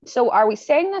So are we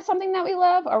saying that's something that we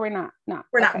love or we're not? No.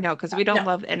 We're not. Okay. No, because we don't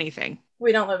love anything.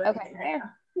 We don't love Okay. anything right now.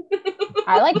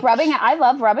 I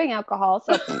love rubbing alcohol.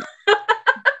 So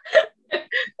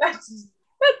that's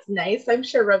nice. I'm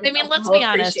sure rubbing I mean, let's alcohol be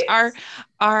honest. appreciates.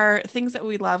 Our things that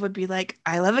we love would be like,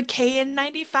 I love a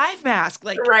KN95 mask.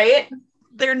 Like, right?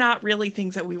 They're not really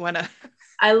things that we want to.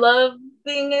 I love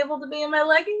being able to be in my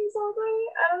leggings all day.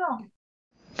 I don't know.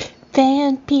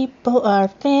 Fan people are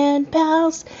fan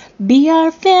pals. Be our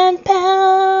fan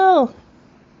pal.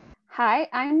 Hi,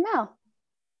 I'm Mel.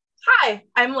 Hi,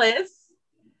 I'm Liz.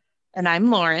 And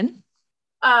I'm Lauren.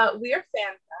 We are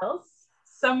fan pals.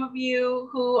 Some of you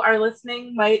who are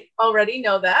listening might already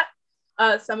know that.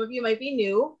 Some of you might be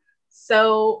new.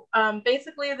 So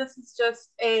basically, this is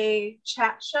just a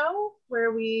chat show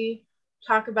where we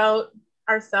talk about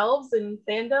ourselves and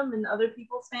fandom and other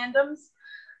people's fandoms.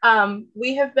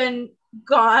 We have been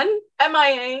gone,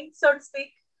 MIA, so to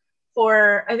speak,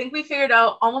 for, I think we figured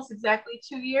out almost exactly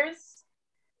 2 years,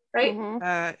 right?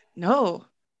 Mm-hmm. No.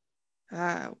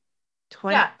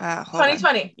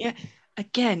 2020. Yeah.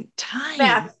 Again, time.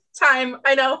 Math. Time.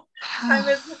 I know. Time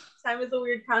is a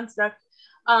weird construct.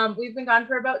 We've been gone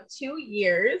for about 2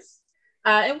 years.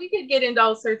 And we could get into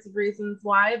all sorts of reasons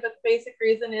why, but the basic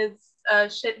reason is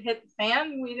shit hit the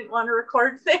fan. We didn't want to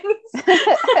record things.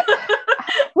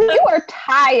 We were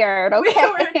tired, okay?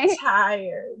 We were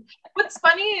tired. What's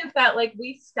funny is that like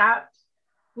we stopped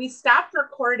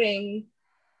recording,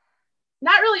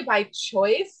 not really by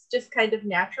choice, just kind of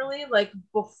naturally, like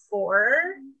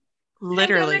before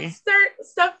literally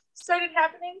stuff started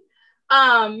happening.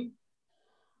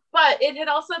 But it had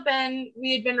also been,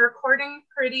 we had been recording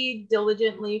pretty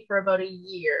diligently for about a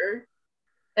year.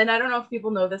 And I don't know if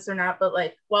people know this or not, but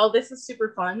like, while this is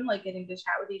super fun, like getting to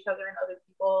chat with each other and other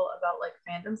people about like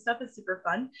fandom stuff is super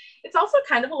fun. It's also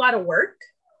kind of a lot of work.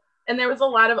 And there was a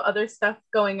lot of other stuff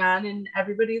going on in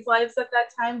everybody's lives at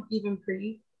that time, even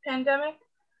pre-pandemic.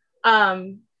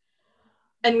 And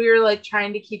we were like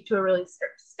trying to keep to a really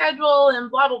strict schedule and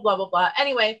blah, blah, blah, blah, blah.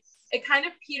 Anyway, it kind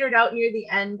of petered out near the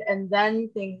end and then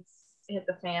things hit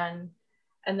the fan.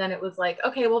 And then it was like,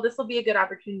 okay, well, this will be a good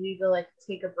opportunity to like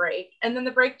take a break. And then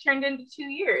the break turned into 2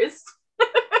 years.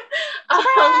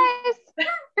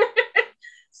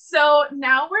 So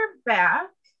now we're back.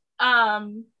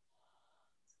 And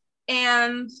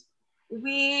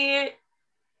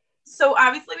so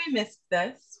obviously we missed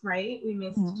this, right? We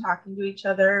missed talking to each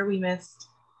other. We missed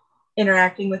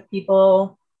interacting with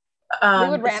people. We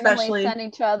would randomly send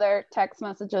each other text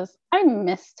messages. I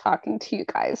miss talking to you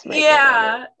guys. Regularly.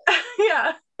 Yeah.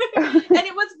 Yeah. And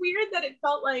it was weird that it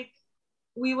felt like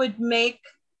we would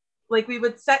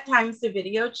set times to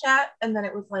video chat and then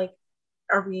it was like,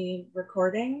 are we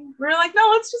recording? We were like, no,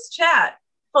 let's just chat.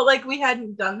 But like we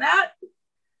hadn't done that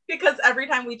because every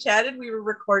time we chatted, we were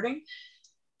recording.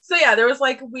 So yeah, there was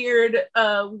like weird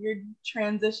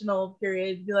transitional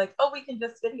period. Be like, oh, we can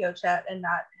just video chat and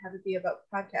not have it be about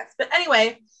the podcast. But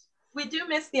anyway, we do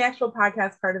miss the actual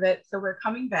podcast part of it. So we're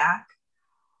coming back.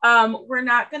 We're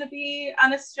not going to be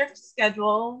on a strict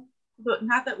schedule, but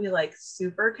not that we like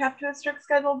super kept to a strict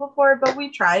schedule before, but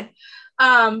we tried.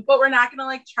 But we're not going to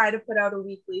like try to put out a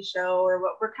weekly show or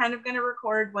what. We're kind of going to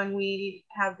record when we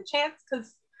have the chance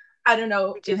because I don't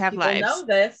know if people know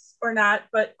this or not,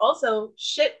 but also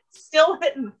shit still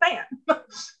hitting the fan.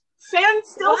 Fan's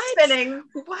still spinning.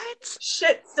 What?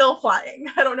 Shit still flying.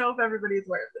 I don't know if everybody's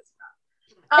aware of this or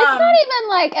not. It's not even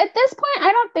like, at this point,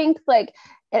 I don't think like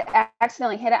it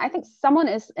accidentally hit it. I think someone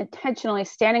is intentionally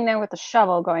standing there with a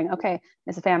shovel going, okay,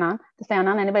 is the fan on? The fan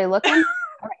on? Anybody looking? All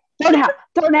right,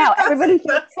 don't now. Everybody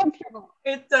feels comfortable.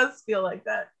 It does feel like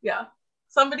that. Yeah.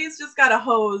 Somebody's just got a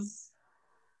hose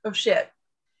of shit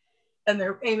and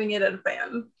they're aiming it at a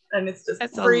fan. And it's just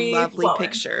that's a lovely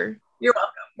picture. You're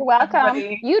welcome. You're welcome.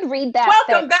 Everybody. You'd read that.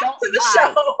 Welcome back to the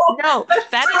show. No,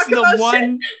 that is the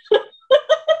one.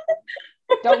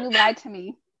 Don't you lie to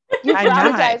me. You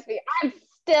traumatize me. I'm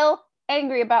still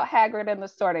angry about Hagrid and the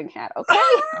Sorting Hat, okay?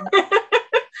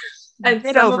 And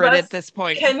get over it at this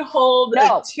point. Can hold a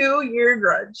 2-year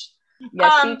grudge.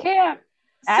 Yes, you can.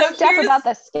 Ask Jeff about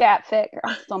the scat fic.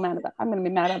 I'm still mad at that. I'm going to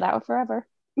be mad at that one forever.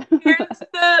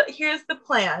 Here's the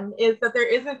plan, is that there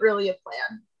isn't really a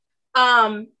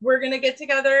plan. We're going to get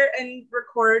together and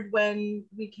record when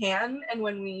we can and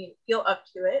when we feel up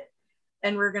to it.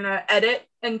 And we're going to edit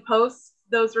and post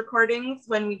those recordings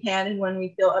when we can and when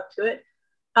we feel up to it.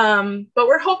 But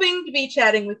we're hoping to be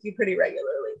chatting with you pretty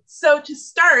regularly. So to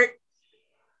start,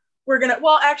 we're going to,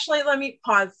 well, actually, let me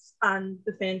pause on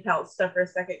the Fan Pals stuff for a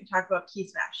second and talk about Key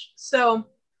Smash. So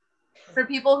for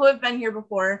people who have been here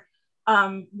before,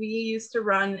 we used to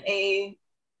run a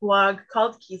blog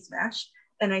called Key Smash.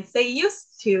 And I say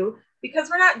used to because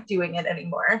we're not doing it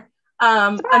anymore.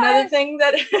 Another thing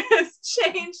that has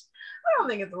changed, I don't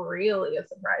think it's really a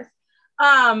surprise.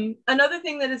 Another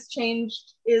thing that has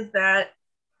changed is that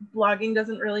blogging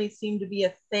doesn't really seem to be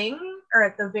a thing, or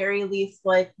at the very least,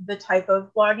 like the type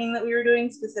of blogging that we were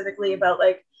doing specifically about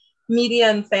like media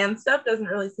and fan stuff doesn't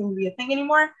really seem to be a thing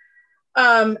anymore.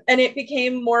 And it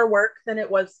became more work than it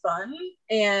was fun.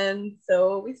 And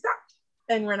so we stopped,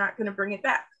 and we're not going to bring it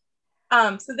back.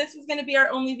 So this is going to be our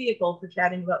only vehicle for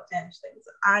chatting about Spanish things.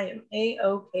 I am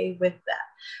A-okay with that.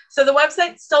 So the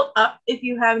website's still up if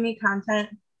you have any content,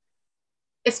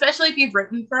 especially if you've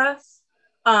written for us.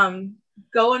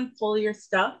 Go and pull your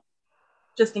stuff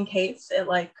just in case it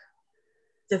like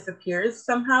disappears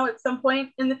somehow at some point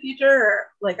in the future, or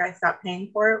like I stop paying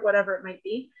for it, whatever it might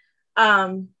be.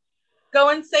 Go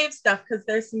and save stuff because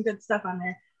there's some good stuff on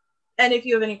there. And if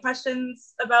you have any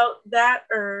questions about that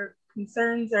or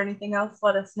concerns or anything else,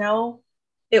 let us know.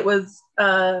 It was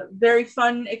a very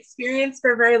fun experience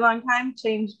for a very long time,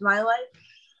 changed my life.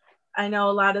 I know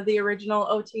a lot of the original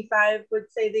OT5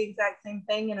 would say the exact same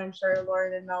thing, and I'm sure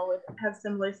Lauren and Mel would have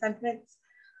similar sentiments.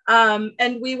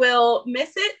 And we will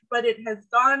miss it, but it has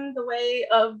gone the way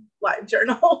of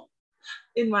LiveJournal,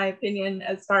 in my opinion,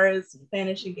 as far as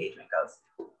Spanish engagement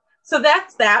goes. So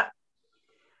that's that.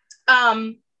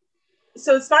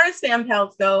 So as far as Fan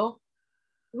Pals go,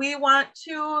 we want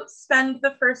to spend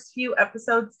the first few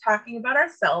episodes talking about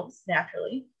ourselves,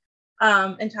 naturally,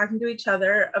 and talking to each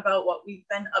other about what we've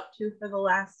been up to for the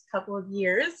last couple of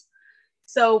years.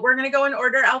 So we're going to go in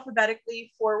order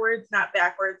alphabetically, forwards, not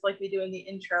backwards, like we do in the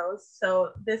intros.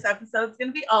 So this episode is going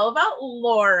to be all about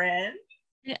Lauren.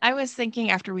 I was thinking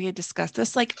after we had discussed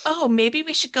this, like, oh, maybe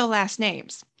we should go last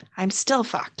names. I'm still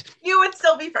fucked. You would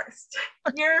still be first.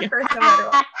 You're first no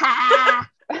matter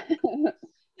what.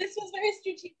 This was very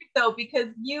strategic, though, because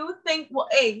you think, well,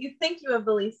 you think you have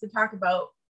the least to talk about,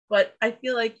 but I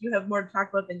feel like you have more to talk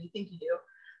about than you think you do.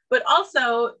 But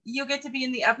also, you get to be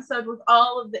in the episode with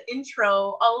all of the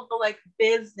intro, all of the like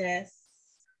business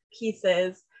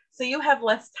pieces, so you have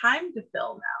less time to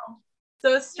fill now.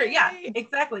 So it's yeah,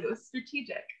 exactly. It was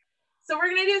strategic. So we're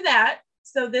gonna do that.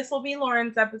 So this will be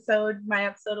Lauren's episode. My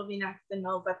episode will be next, and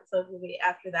Mel's episode will be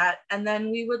after that. And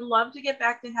then we would love to get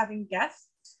back to having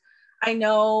guests. I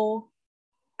know,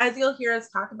 as you'll hear us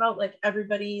talk about, like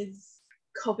everybody's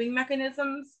coping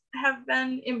mechanisms have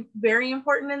been very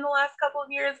important in the last couple of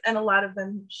years, and a lot of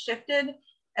them shifted.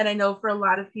 And I know for a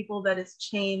lot of people that has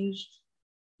changed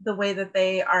the way that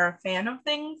they are a fan of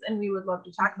things, and we would love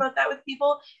to talk about that with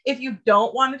people. If you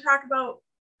don't want to talk about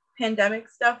pandemic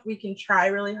stuff, we can try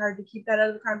really hard to keep that out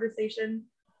of the conversation.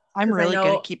 I'm really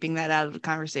good at keeping that out of the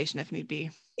conversation if need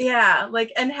be. Yeah,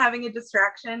 like, and having a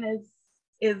distraction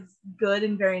is good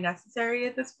and very necessary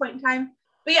at this point in time.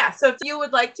 But yeah, so if you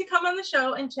would like to come on the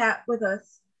show and chat with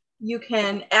us, you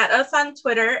can @ us on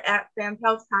Twitter at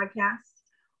FanPals Podcast,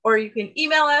 or you can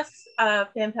email us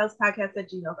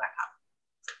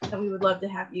fanpalspodcast@gmail.com. And we would love to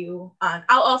have you on.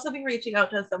 I'll also be reaching out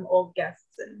to some old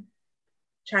guests and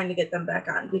trying to get them back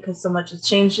on, because so much has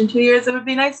changed in 2 years. It would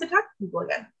be nice to talk to people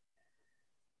again.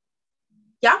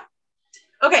 Yeah?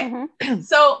 Okay. Mm-hmm.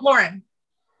 So, Lauren.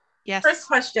 Yes. First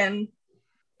question.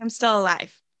 I'm still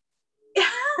alive.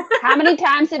 How many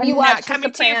times have you watched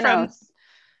The Sopranos?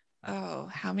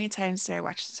 How many times did I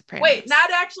watch The Sopranos? Wait, not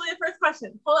actually the first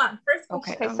question. Hold on. First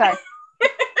question. Okay, sorry.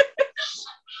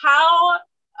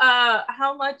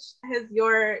 How much has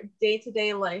your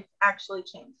day-to-day life actually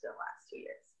changed in the last 2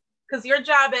 years? Because your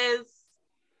job is...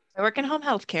 I work in home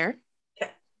health care.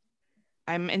 Okay.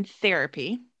 I'm in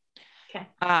therapy. Okay.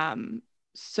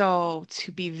 So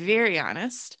to be very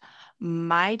honest,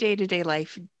 my day-to-day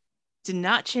life did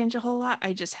not change a whole lot.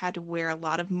 I just had to wear a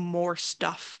lot of more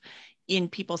stuff in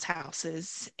people's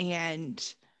houses. And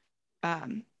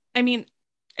I mean,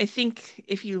 I think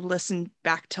if you listen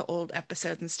back to old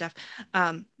episodes and stuff,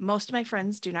 most of my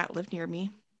friends do not live near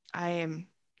me. In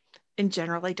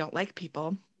general, I don't like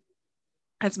people.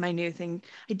 That's my new thing.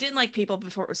 I didn't like people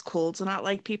before it was cool to not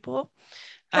like people.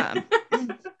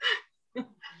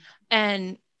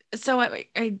 And so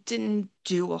I didn't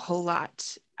do a whole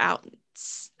lot out,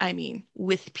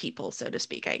 with people, so to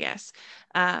speak, I guess.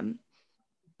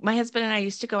 My husband and I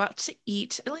used to go out to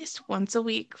eat at least once a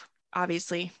week,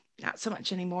 obviously not so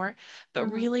much anymore, but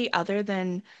mm-hmm. really other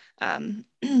than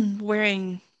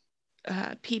wearing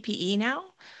PPE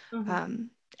now. Mm-hmm.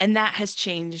 And that has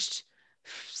changed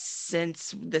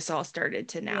since this all started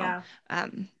to now. Yeah.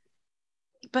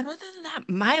 But other than that,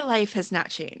 my life has not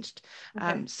changed.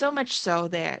 Okay. So much so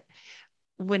that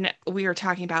when we were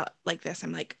talking about like this,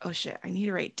 I'm like, oh shit, I need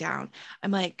to write down.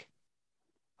 I'm like,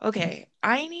 okay,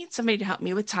 I need somebody to help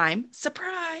me with time.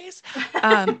 Surprise.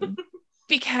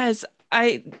 Because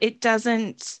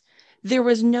there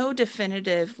was no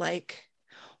definitive, like,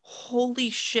 holy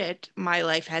shit, my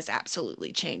life has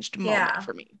absolutely changed moment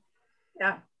for me.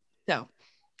 Yeah. So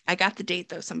I got the date,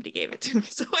 though. Somebody gave it to me,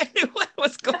 so I knew what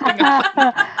was going on.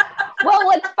 Well,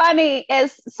 what's funny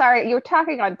is, sorry, you were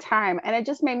talking on time, and it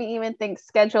just made me even think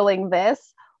scheduling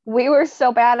this. We were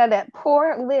so bad at it.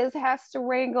 Poor Liz has to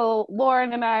wrangle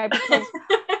Lauren and I because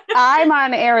I'm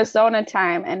on Arizona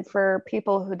time. And for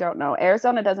people who don't know,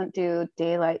 Arizona doesn't do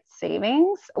daylight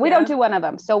savings. We don't do one of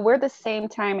them. So we're the same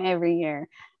time every year.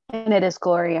 And it is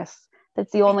glorious.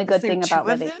 That's the only good thing about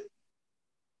living.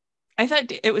 I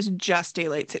thought it was just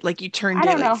daylight, like you turn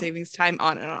savings time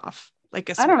on and off. Like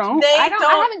a switch. I don't know.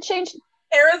 I haven't changed.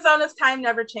 Arizona's time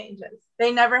never changes.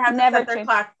 They never have to set their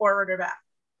clock forward or back.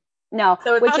 No.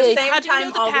 So it's how the do same you time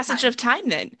know the passage of time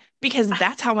then? Because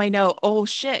that's how I know, oh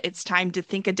shit, it's time to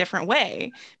think a different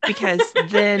way. Because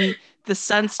then the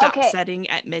sun stops setting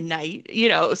at midnight, you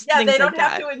know, yeah, they don't like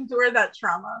have to endure that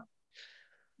trauma.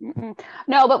 Mm-mm.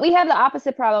 No, but we have the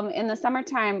opposite problem. In the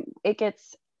summertime,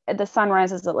 the sun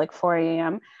rises at like 4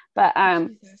 a.m. But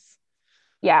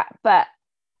yeah, but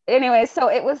anyway, so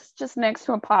it was just next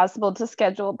to impossible to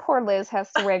schedule. Poor Liz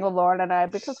has to wrangle Lauren and I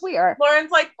because we are.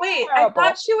 Lauren's like, wait, terrible. I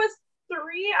thought she was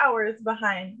 3 hours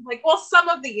behind. Like, well, some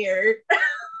of the year.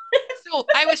 So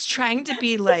I was trying to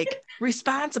be like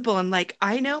responsible and like,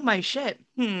 I know my shit.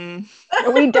 We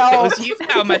don't. You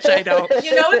how much I don't.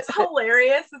 You know, it's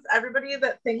hilarious. Is everybody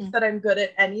that thinks that I'm good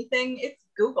at anything, it's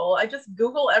Google. I just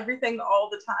Google everything all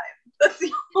the time. That's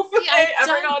the only way I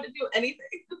ever know how to do anything.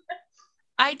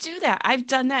 I do that. I've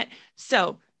done that.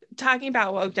 So talking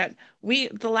about what we've done,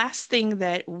 the last thing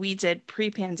that we did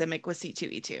pre-pandemic was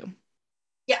C2E2.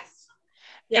 Yes.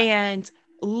 Yeah. And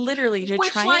literally to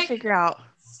try and figure out.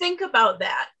 Think about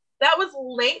that. That was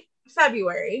late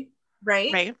February,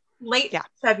 right? Right. Late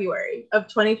February of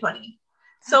 2020.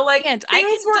 So like things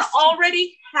were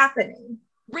already happening.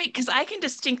 Right, because I can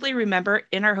distinctly remember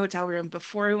in our hotel room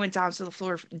before we went down to the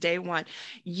floor day one,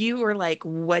 you were like,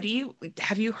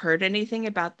 have you heard anything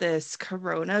about this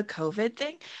Corona COVID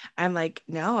thing? I'm like,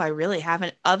 no, I really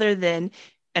haven't, other than,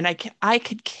 and I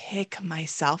could kick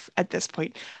myself at this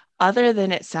point, other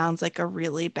than it sounds like a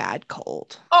really bad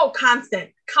cold. Oh,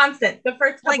 constant. The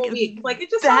first couple weeks. Like it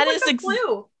just sounds like a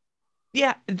flu.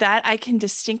 Yeah, that I can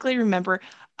distinctly remember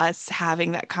us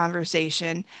having that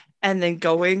conversation and then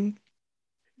going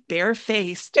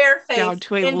barefaced down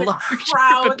to a large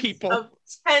group of people. Of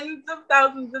tens of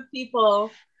thousands of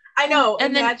people. I know,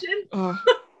 and imagine. And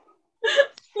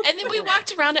then we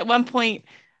walked around at one point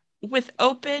with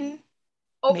open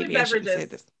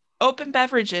beverages. Open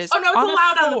beverages. Oh no, it's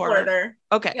allowed on the floor there.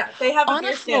 Okay. Yeah, they have a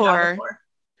beer stand on the floor.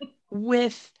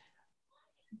 With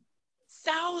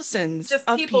thousands just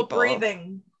of people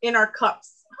breathing in our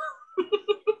cups.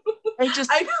 Stuff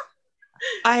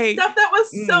that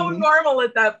was so normal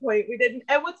at that point. We didn't.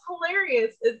 And what's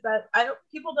hilarious is that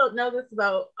people don't know this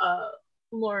about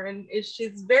Lauren, is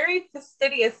she's very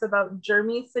fastidious about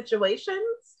germy situations.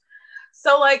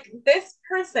 So like this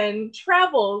person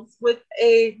travels with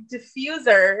a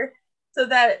diffuser so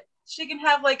that she can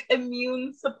have like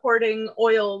immune supporting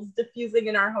oils diffusing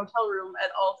in our hotel room at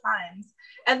all times.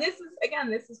 And this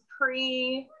is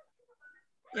pre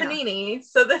Panini.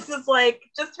 So this is like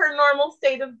just her normal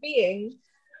state of being.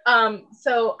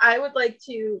 So I would like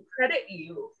to credit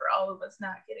you for all of us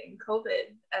not getting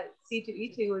COVID at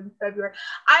C2E2 in February.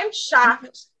 I'm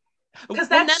shocked because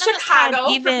that's Chicago.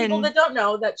 For people that don't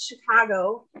know, that's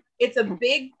Chicago. It's a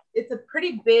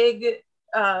pretty big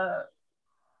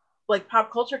like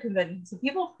pop culture convention. So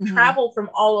people travel from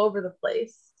all over the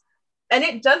place. And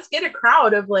it does get a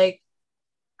crowd of like,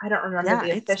 I don't remember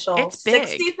the official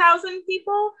 60,000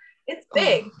 people. It's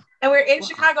big. And we're in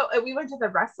Chicago and we went to the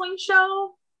wrestling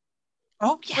show.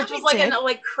 Oh yeah, which was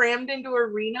like crammed into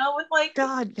arena with like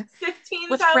 15,000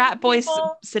 with frat boys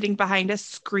people sitting behind us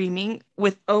screaming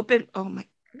with open. Oh my.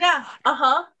 Yeah.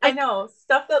 I know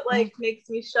stuff that like makes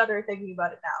me shudder thinking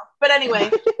about it now. But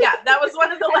anyway, yeah, that was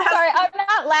one of the last. Sorry, I'm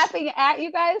not laughing at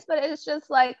you guys, but it's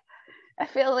just like I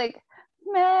feel like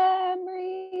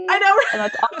memories. I know.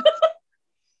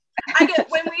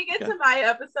 When we get to my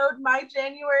episode, my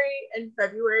January and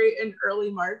February and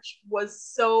early March was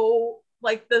so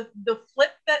like the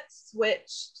flip that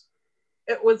switched.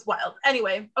 It was wild.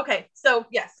 Anyway, okay, so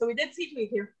yes, so we did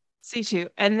C2,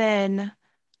 and then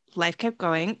life kept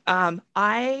going.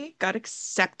 I got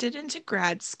accepted into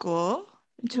grad school,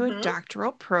 into a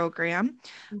doctoral program.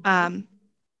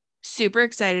 Super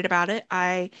excited about it.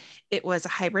 It was a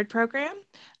hybrid program.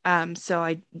 So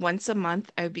I once a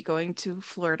month I would be going to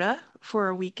Florida for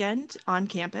a weekend on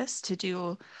campus to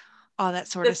do all that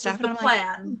sort of This was stuff. the And I'm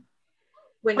plan.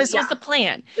 like, this was the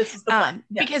plan. This is the plan.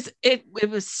 Yeah. Because it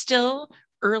was still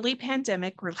early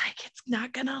pandemic. We're like, it's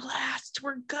not gonna last.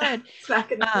 We're good. It's not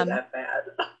gonna be that bad.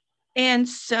 And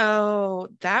so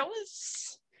that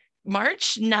was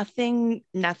March. Nothing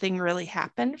really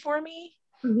happened for me.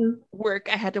 Work,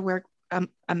 I had to wear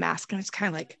a mask, and it's kind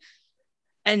of like,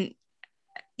 and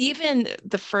even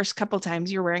the first couple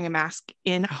times you're wearing a mask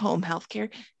in home healthcare,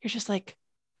 you're just like,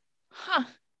 huh,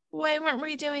 why weren't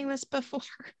we doing this before?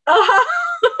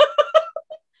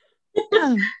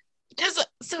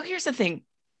 So here's the thing,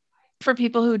 for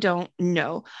people who don't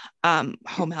know home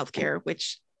healthcare,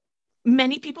 which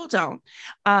many people don't,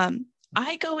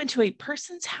 I go into a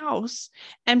person's house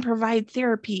and provide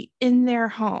therapy in their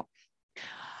home.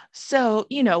 So,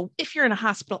 if you're in a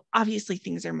hospital, obviously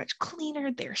things are much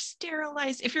cleaner. They're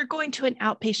sterilized. If you're going to an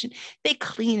outpatient, they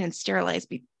clean and sterilize.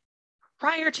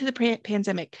 Prior to the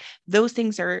pandemic, those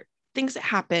things are things that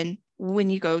happen when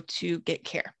you go to get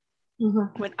care.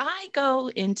 When I go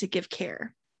in to give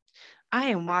care, I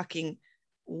am walking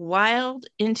wild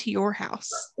into your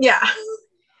house. Yeah.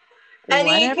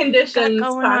 Any conditions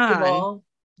possible.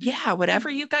 Yeah, whatever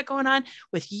you got going on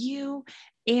with you,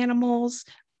 animals,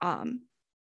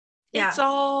 it's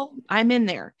all, I'm in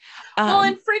there. Well,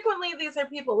 and frequently these are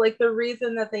people, like, the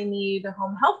reason that they need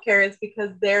home health care is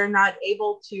because they're not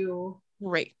able to.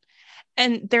 Right.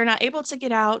 And they're not able to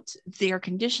get out. Their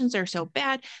conditions are so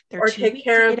bad. They're or too take weak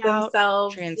care to of get out.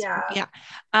 themselves. Yeah.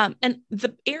 And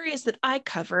the areas that I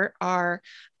cover are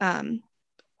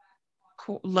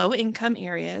low income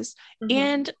areas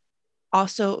and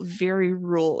also very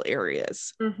rural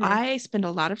areas. I spend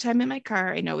a lot of time in my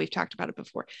car. I know we've talked about it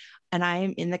before, and I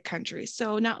am in the country.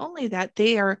 So not only that,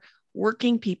 they are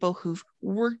working people who've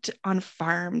worked on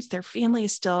farms. Their family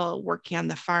is still working on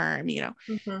the farm,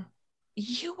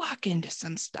 You walk into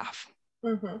some stuff.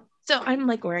 So I'm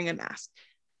like wearing a mask.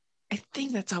 I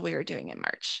think that's all we were doing in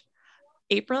March.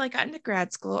 April, I got into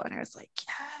grad school and I was like,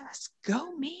 yes,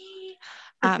 go me.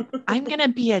 I'm going to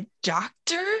be a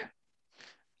doctor.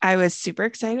 I was super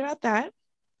excited about that.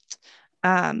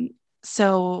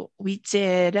 So we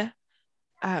did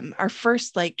our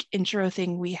first like intro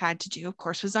thing we had to do, of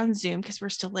course, was on Zoom because we're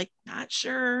still like not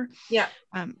sure. Yeah.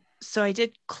 So I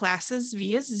did classes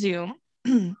via Zoom.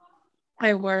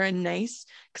 I wore a nice,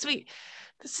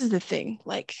 this is the thing,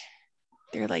 like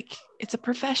they're like, it's a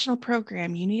professional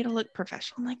program. You need to look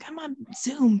professional. I'm like, I'm on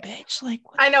Zoom, bitch. Like,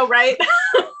 what? I know, right?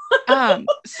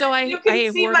 So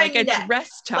I wore like a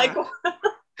dress top. Like,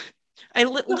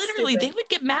 literally, they would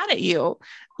get mad at you.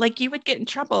 Like you would get in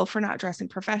trouble for not dressing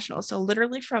professional. So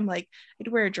literally from like, I'd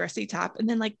wear a dressy top and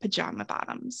then like pajama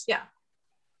bottoms. Yeah.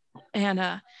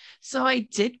 And so I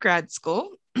did grad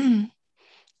school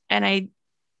and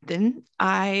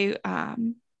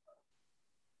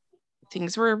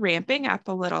things were ramping up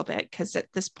a little bit because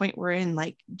at this point we're in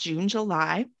like June,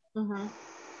 July.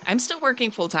 I'm still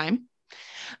working full time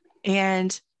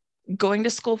and going to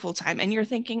school full time. And you're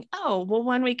thinking, oh, well,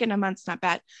 1 week in a month's not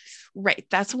bad. Right.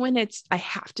 That's when I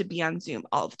have to be on Zoom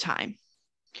all the time.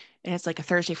 And it's like a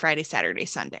Thursday, Friday, Saturday,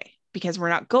 Sunday, because we're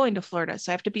not going to Florida.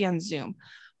 So I have to be on Zoom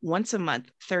once a month,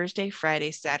 Thursday,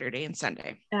 Friday, Saturday, and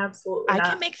Sunday. Absolutely. I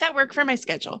can make that work for my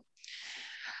schedule.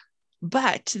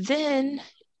 But then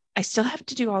I still have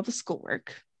to do all the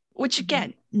schoolwork, which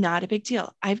again, not a big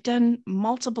deal. I've done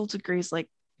multiple degrees,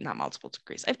 not multiple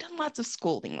degrees. I've done lots of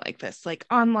schooling like this, like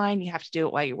online, you have to do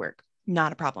it while you work.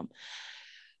 Not a problem.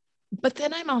 But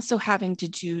then I'm also having to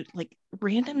do like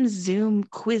random Zoom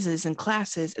quizzes and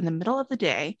classes in the middle of the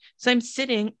day. So I'm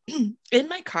sitting in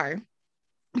my car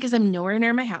because I'm nowhere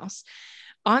near my house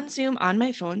on Zoom on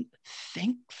my phone.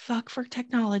 Thank fuck for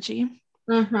technology.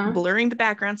 Blurring the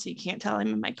background so you can't tell I'm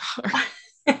in my car.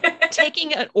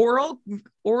 Taking an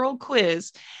oral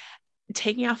quiz,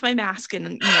 taking off my mask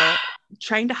and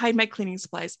trying to hide my cleaning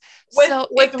supplies with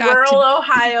rural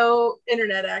Ohio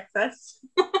internet access.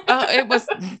 It was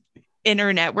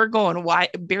internet. We're going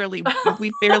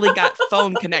we barely got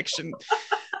phone connection.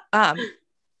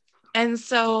 And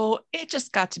so it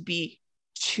just got to be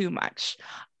too much.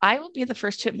 I will be the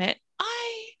first to admit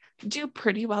I do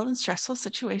pretty well in stressful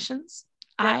situations.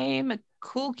 Yeah. I'm a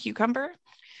cool cucumber.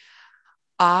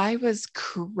 I was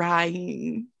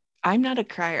crying. I'm not a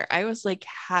crier. I was like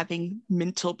having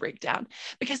mental breakdown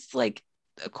because like,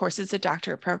 of course it's a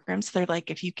doctorate program. So they're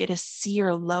like, if you get a C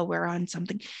or lower on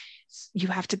something, you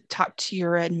have to talk to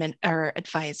your admin or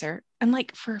advisor. And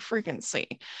like, for friggin'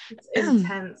 sake. It's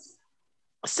intense.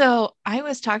 So I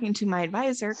was talking to my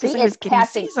advisor because she I was is getting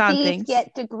passing C's on things.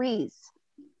 Get degrees.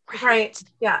 Right.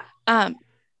 Yeah.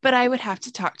 But I would have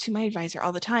to talk to my advisor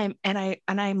all the time. And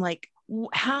I'm like,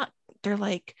 how? They're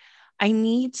like, I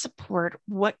need support.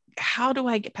 How do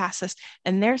I get past this?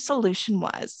 And their solution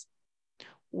was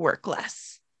work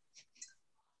less.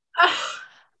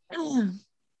 Cool.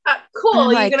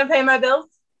 I'm Are you going to pay my bills?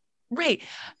 Right.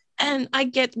 And I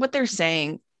get what they're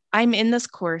saying. I'm in this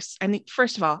course. I mean,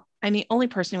 first of all, I'm the only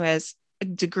person who has a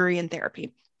degree in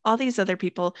therapy. All these other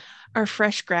people are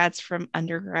fresh grads from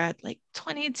undergrad, like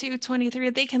 22, 23.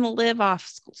 They can live off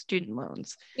school student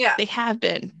loans. Yeah. They have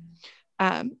been.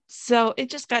 So it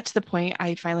just got to the point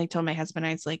I finally told my husband,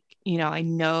 I was like, I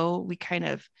know we kind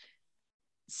of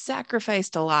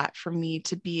sacrificed a lot for me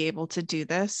to be able to do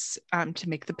this, to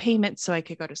make the payment so I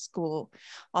could go to school,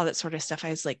 all that sort of stuff. I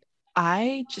was like,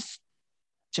 I just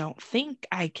don't think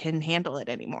I can handle it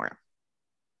anymore.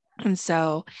 And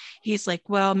so he's like,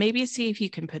 well, maybe see if you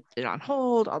can put it on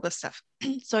hold, all this stuff.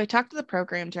 So I talked to the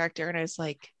program director and I was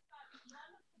like,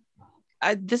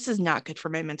 this is not good for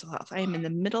my mental health. I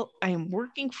am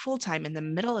working full time in the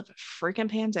middle of a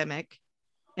freaking pandemic.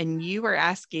 And you are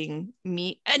asking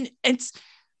me, and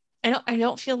I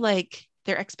don't feel like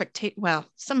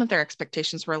some of their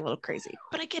expectations were a little crazy,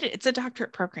 but I get it. It's a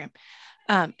doctorate program.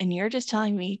 And you're just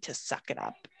telling me to suck it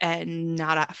up and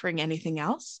not offering anything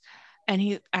else.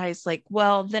 And I was like,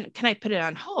 well, then can I put it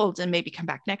on hold and maybe come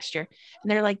back next year?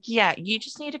 And they're like, yeah, you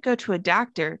just need to go to a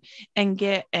doctor and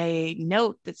get a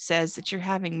note that says that you're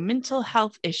having mental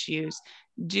health issues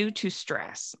due to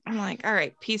stress. I'm like, all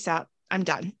right, peace out. I'm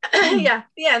done. Yeah,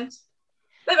 the end.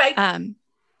 Bye-bye.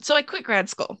 So I quit grad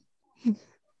school.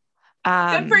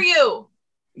 Good for you.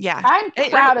 Yeah. I'm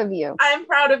proud of you. I'm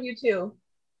proud of you too.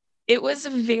 It was a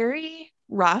very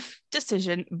rough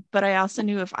decision, but I also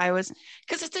knew because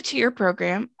it's a 2-year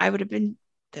program, I would have been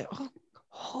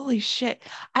holy shit.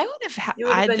 I would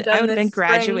have been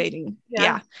graduating.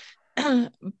 Yeah.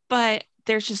 But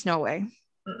there's just no way.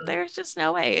 There's just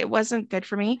no way. It wasn't good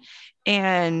for me.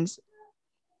 And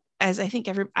as I think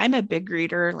I'm a big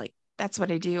reader, like that's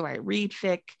what I do. I read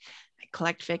fic, I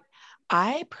collect fic.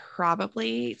 I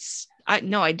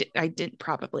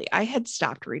had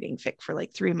stopped reading fic for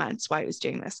like 3 months while I was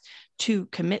doing this to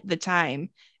commit the time,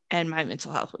 and my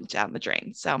mental health went down the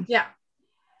drain. So yeah.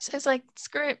 So I was like,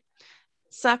 screw it.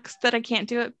 Sucks that I can't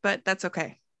do it, but that's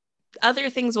okay. Other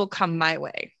things will come my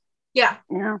way. Yeah.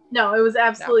 No, it was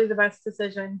absolutely the best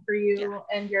decision for you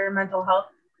and your mental health.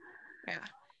 Yeah.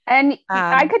 And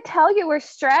I could tell you were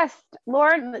stressed.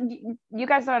 Lauren, you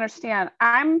guys don't understand.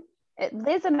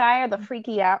 Liz and I are the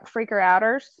freaker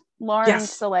outers.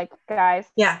 Lauren's the like, guys,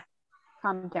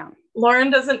 calm down.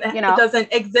 Lauren doesn't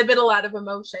exhibit a lot of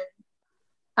emotion.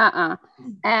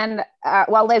 And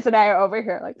while Liz and I are over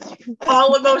here like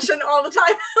all emotion all the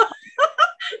time.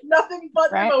 Nothing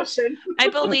but emotion. I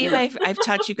believe I've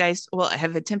taught you guys, I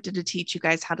have attempted to teach you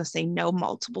guys how to say no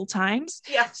multiple times.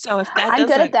 Yeah. So if that I'm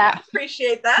good at that.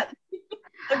 Appreciate that.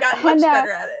 I've gotten much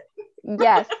better at it.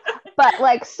 Yes. But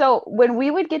like, so when we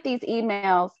would get these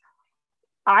emails,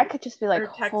 I could just be like, or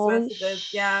text holy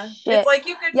messages. Yeah. Shit. It's like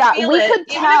you could feel it. Could Even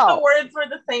tell. if the words were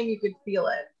the same, you could feel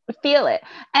it.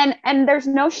 And there's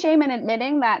no shame in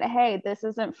admitting that, hey, this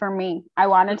isn't for me. I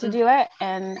wanted to do it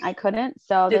and I couldn't,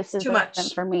 so this isn't too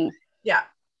much for me. Yeah.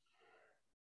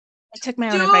 I took my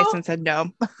own advice and said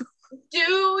no.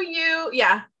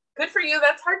 Good for you.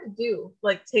 That's hard to do,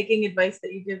 like taking advice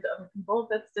that you give to other people.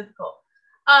 That's difficult.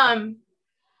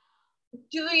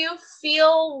 Do you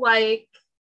feel like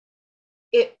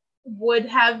it would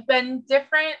have been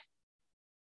different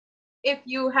if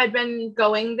you had been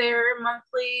going there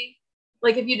monthly,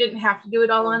 like if you didn't have to do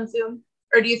it all on Zoom?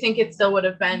 Or do you think it still would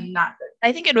have been not good?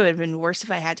 I think it would have been worse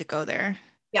if I had to go there.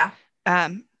 Yeah.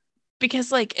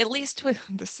 Because like at least with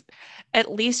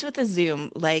the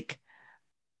Zoom, like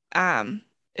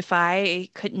if I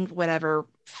couldn't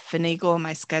finagle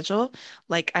my schedule,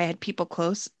 like I had people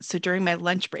close. So during my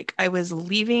lunch break, I was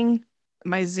leaving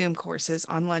my Zoom courses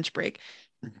on lunch break,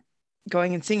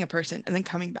 going and seeing a person and then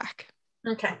coming back.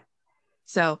 Okay.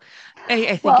 So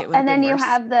I think it would. And then you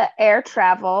have the air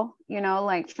travel,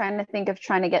 like trying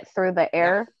to get through the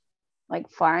air, like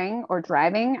flying or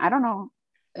driving. I don't know.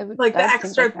 Like the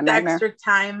extra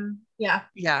time. Yeah.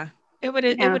 Yeah. It would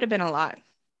have been a lot.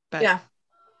 But yeah.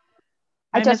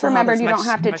 I just remembered you don't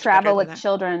have to travel with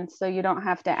children, so you don't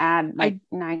have to add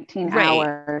 19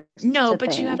 hours. No,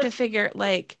 but you have to figure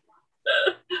like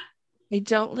I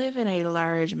don't live in a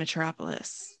large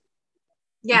metropolis.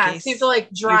 Yeah, so you have to like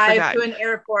drive to an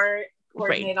airport,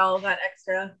 coordinate all of that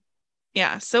extra.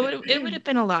 Yeah, so it would have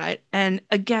been a lot. And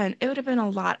again, it would have been a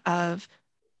lot of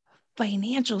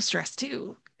financial stress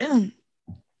too.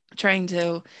 Trying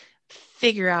to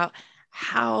figure out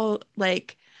how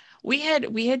like we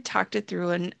had talked it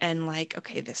through and like,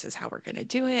 okay, this is how we're gonna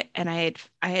do it. And I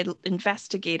had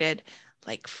investigated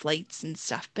like flights and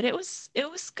stuff, but it was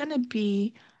gonna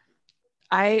be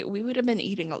we would have been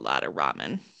eating a lot of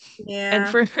ramen. And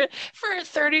Yeah. for a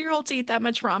 30-year-old to eat that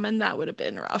much ramen, that would have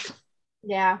been rough.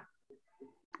 Yeah.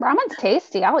 Ramen's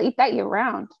tasty. I'll eat that year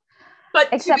round. But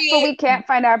Except for we can't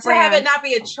find our to have it brand. not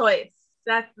be a choice.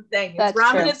 That's the thing. That's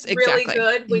ramen true. is really Exactly.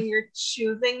 good when you're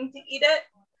choosing to eat it.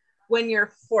 When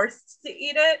you're forced to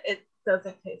eat it, it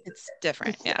doesn't taste It's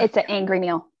different. Yeah. It's an angry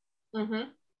meal. Mm-hmm.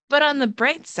 But on the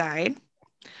bright side,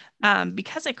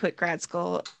 because I quit grad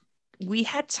school, we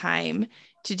had time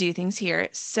to do things here.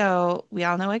 So we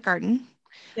all know a garden.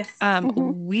 Yes.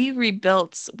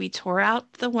 We tore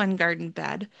out the one garden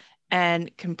bed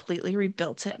and completely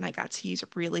rebuilt it. And I got to use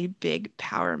really big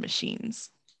power machines.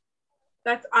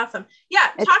 That's awesome.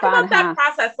 Yeah. It's talk fun, about that huh?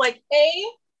 process. Like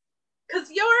because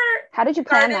How did you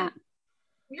plan that?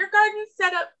 your garden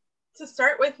setup to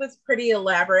start with was pretty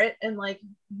elaborate and like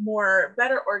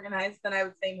better organized than I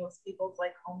would say most people's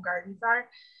like home gardens are.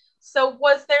 So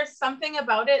was there something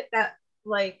about it that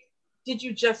like, did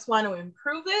you just want to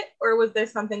improve it, or was there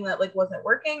something that like wasn't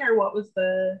working, or what was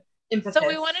the impetus? So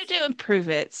we wanted to improve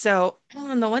it. So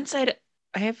on the one side,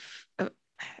 I have a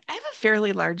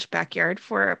fairly large backyard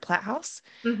for a plat house.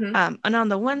 Mm-hmm. And on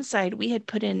the one side, we had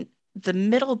put in the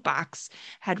middle box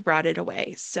had rotted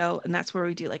away. So, and that's where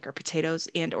we do like our potatoes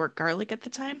and or garlic at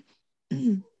the time.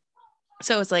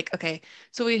 So it was like, okay,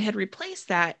 so we had replaced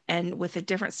that, and with a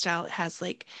different style, it has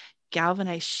like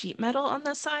galvanized sheet metal on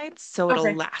the sides, so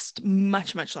it'll last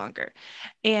much, much longer.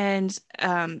 And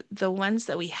the ones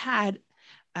that we had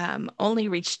only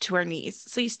reached to our knees.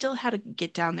 So you still had to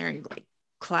get down there and like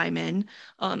climb in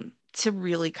to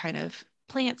really kind of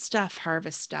plant stuff,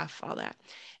 harvest stuff, all that.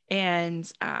 And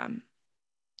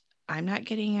I'm not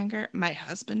getting younger. My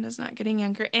husband is not getting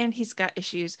younger, and he's got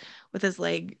issues with his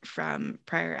leg from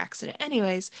prior accident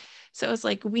anyways. So it was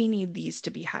like, we need these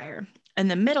to be higher. And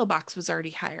the middle box was already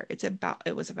higher.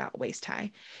 It was about waist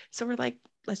high. So we're like,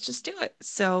 let's just do it.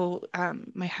 So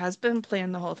my husband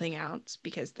planned the whole thing out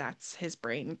because that's his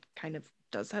brain kind of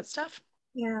does that stuff.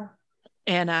 Yeah.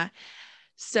 And and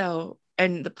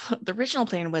the original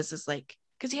plan is like,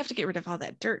 because you have to get rid of all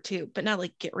that dirt too, but not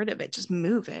like get rid of it, just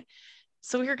move it.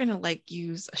 So we were going to like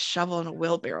use a shovel and a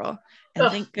wheelbarrow.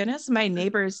 And thank goodness my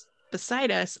neighbors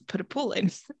beside us put a pool in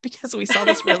because we saw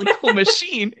this really cool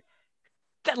machine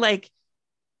that like,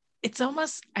 it's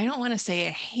almost, I don't want to say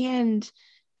a hand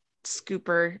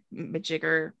scooper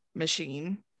majigger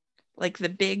machine, like the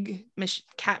big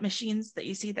cat machines that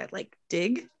you see that like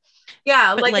dig.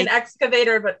 Yeah, like an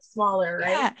excavator, but smaller,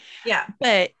 right? Yeah.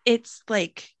 But it's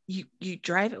like you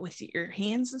drive it with your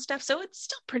hands and stuff. So it's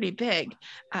still pretty big.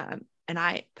 And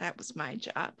that was my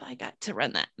job. I got to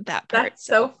run that part. That's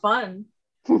so fun.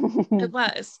 It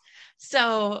was.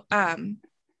 So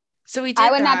so we did.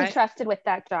 I would not be trusted with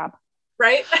that job.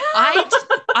 Right?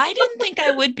 I didn't think I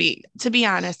would be, to be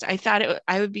honest. I thought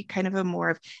I would be kind of a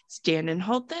more of stand and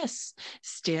hold this,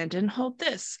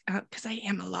 because I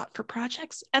am a lot for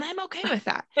projects, and I'm okay with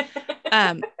that.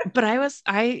 But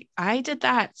I did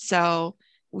that. So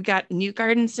we got new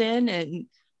gardens in, and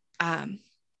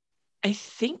I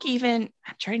think I'm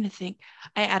trying to think,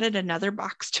 I added another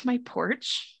box to my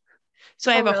porch.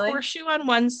 So I have a horseshoe on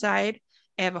one side.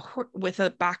 I have with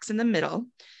a box in the middle,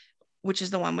 which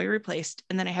is the one we replaced.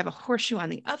 And then I have a horseshoe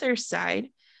on the other side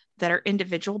that are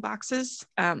individual boxes.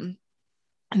 And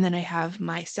then I have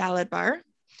my salad bar,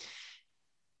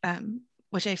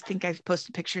 which I think I've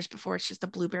posted pictures before. It's just the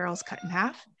blue barrels cut in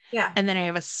half. Yeah. And then I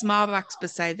have a small box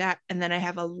beside that. And then I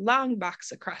have a long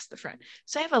box across the front.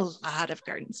 So I have a lot of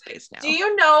garden space now. Do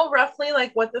you know roughly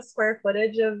like what the square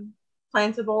footage of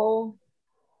plantable?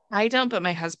 I don't, but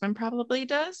my husband probably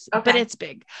does. Okay. But it's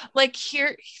big. Like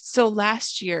here, so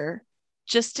last year,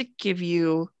 just to give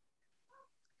you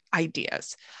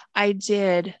ideas, I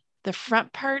did the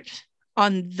front part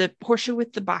on the horseshoe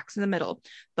with the box in the middle.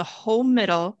 The whole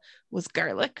middle was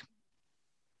garlic.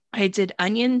 I did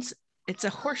onions. It's a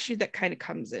horseshoe that kind of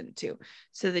comes into.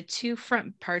 So the two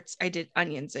front parts I did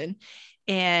onions in,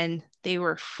 and they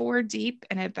were 4 deep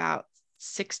and about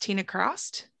 16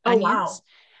 across. Oh, onions. Wow.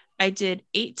 I did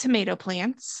 8 tomato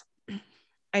plants.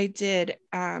 I did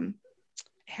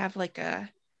have like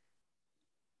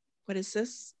what is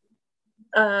this?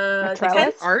 A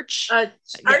arch.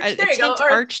 Arch. There you go.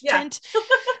 Arch tent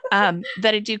that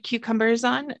I do cucumbers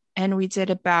on. And we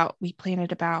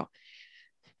planted about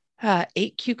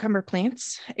 8 cucumber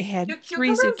plants. I had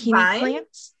 3 zucchini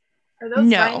plants. Are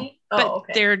those tiny? But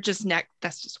they're just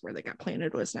that's just where they got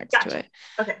planted, was next to it.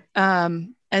 Okay.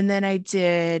 And then I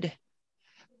did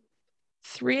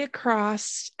 3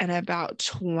 across and about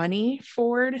 20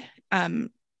 forward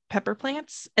pepper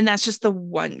plants. And that's just the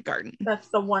one garden. That's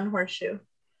the one horseshoe.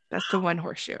 That's the one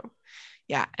horseshoe.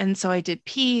 Yeah. And so I did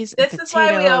peas. This and is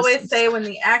why we always and say when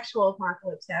the actual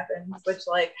apocalypse happens, which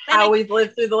like how we've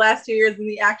lived through the last 2 years and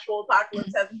the actual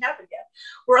apocalypse hasn't happened yet.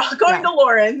 We're all going to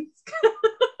Lawrence.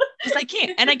 Because I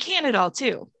can't, and I can it all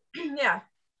too. Yeah.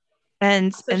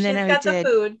 And So and then she's I got did the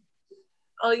food.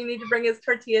 All you need to bring is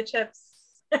tortilla chips.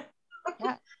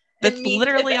 Yeah. That's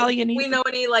literally all you need. We know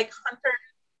any like hunter.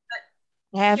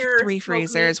 I have 3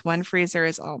 freezers. Meats. 1 freezer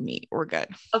is all meat. We're good.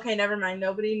 Okay, never mind.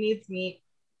 Nobody needs meat.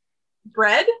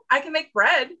 Bread? I can make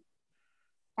bread.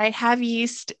 I have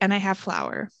yeast and I have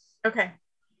flour. Okay.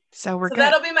 So we're good.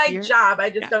 That'll be my job. I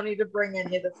just don't need to bring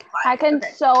any of the supplies. I can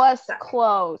sew us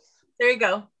clothes. There you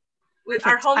go.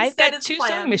 Our homestead I've got 2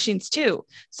 sewing machines too,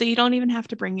 so you don't even have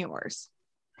to bring yours.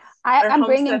 I'm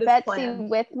bringing Betsy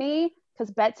with me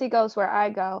because Betsy goes where I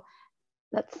go.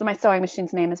 That's my sewing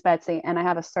machine's name is Betsy, and I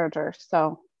have a serger.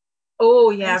 So. Oh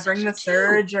yeah, bring the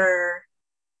serger.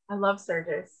 I love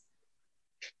sergers.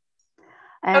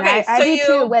 And okay, I do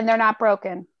too when they're not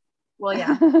broken. Well,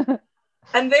 yeah,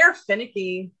 and they're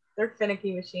finicky. They're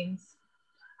finicky machines.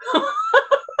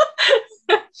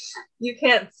 You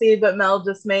can't see, but Mel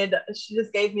she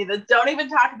just gave me the don't even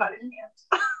talk about it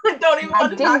hand. Don't even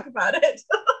want to talk about it.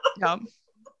 No.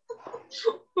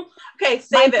 Okay,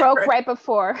 save it. Mine broke right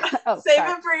before. Save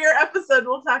it for your episode.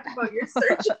 We'll talk about your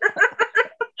serger.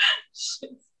 She's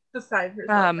beside herself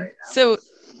right now. So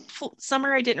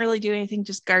summer, I didn't really do anything,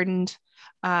 just gardened.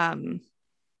 I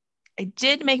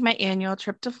did make my annual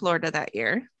trip to Florida that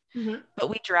year, but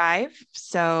we drive,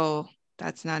 so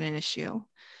that's not an issue.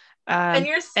 And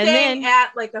you're staying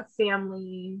at like a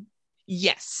family.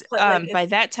 Yes. By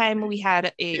that time we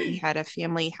had a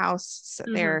family house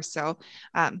there, so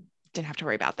didn't have to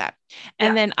worry about that.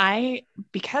 And then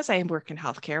because I work in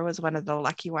healthcare, was one of the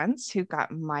lucky ones who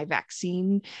got my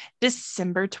vaccine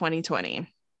December 2020.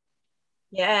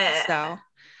 Yeah. So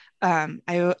I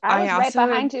was right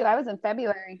behind you. I was in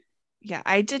February. Yeah,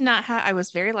 I did not have, I was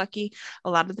very lucky.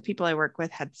 A lot of the people I work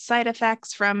with had side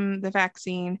effects from the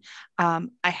vaccine. I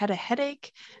had a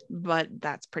headache, but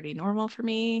that's pretty normal for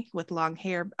me with long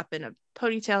hair up in a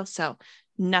ponytail. So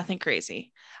nothing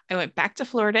crazy. I went back to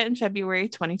Florida in February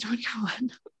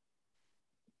 2021.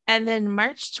 And then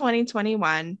March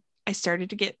 2021, I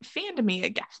started to get Fandemy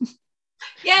again.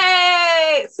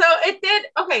 Yay! So it did.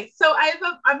 Okay, so I'm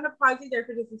going to pause you there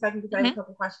for just a second because I have a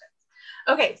couple questions.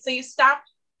 Okay, so you stopped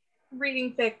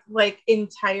reading fic like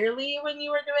entirely when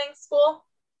you were doing school?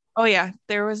 Oh yeah,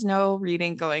 there was no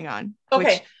reading going on.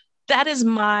 Okay. That is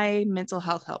my mental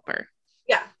health helper.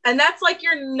 Yeah, and that's like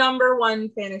your number one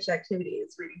fanish activity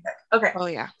is reading fic. Okay. Oh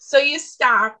yeah. So you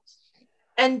stopped,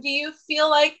 and do you feel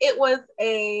like it was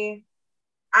it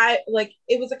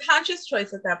was a conscious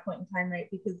choice at that point in time, right?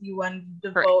 Because you wanted to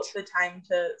devote the time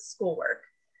to schoolwork.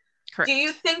 Correct. Do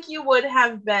you think you would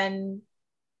have been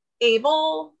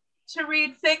able to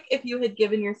read fic if you had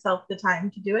given yourself the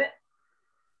time to do it?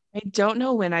 I don't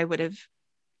know when I would have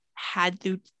had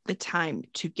the time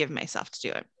to give myself to do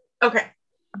it. Okay.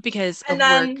 Because of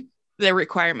work, the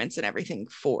requirements and everything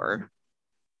for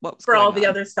what was for going all on. the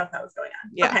other stuff that was going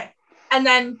on. Yeah. Okay. And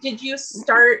then did you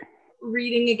start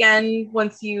reading again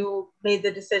once you made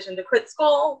the decision to quit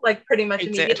school, like pretty much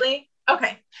immediately?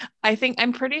 Okay.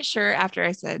 I'm pretty sure after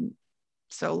I said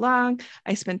so long,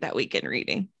 I spent that weekend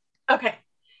reading. Okay.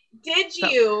 Did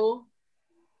you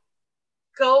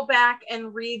go back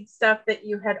and read stuff that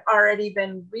you had already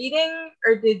been reading,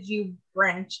 or did you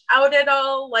branch out at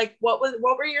all? Like what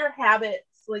were your habits,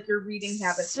 like your reading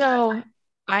habits? So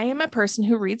I am a person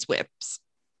who reads whips.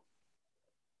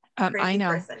 I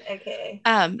know. Person, aka.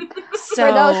 So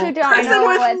for those who don't know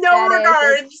what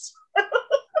that is,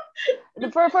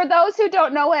 for those who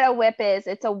don't know what a whip is,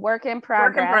 it's a work in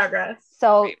progress.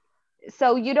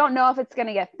 So you don't know if it's going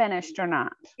to get finished or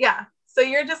not. Yeah. So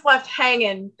you're just left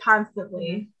hanging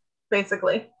constantly,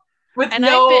 basically.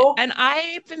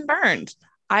 I've been burned.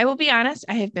 I will be honest,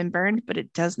 I have been burned, but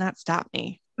it does not stop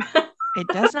me. It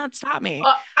does not stop me.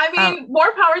 Well, I mean,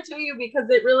 more power to you because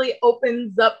it really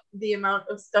opens up the amount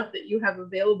of stuff that you have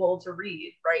available to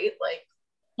read, right? Like,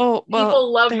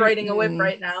 people love writing a whip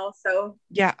right now. So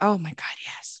yeah. Oh my God,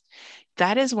 yes.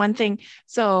 That is one thing.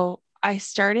 So I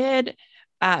started.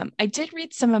 I did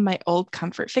read some of my old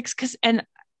comfort fics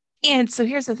and so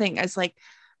here's the thing. I was like,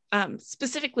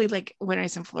 specifically, like when I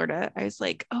was in Florida, I was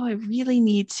like, oh, I really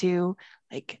need to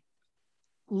like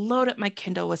load up my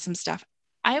Kindle with some stuff.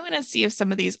 I want to see if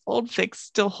some of these old fics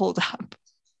still hold up.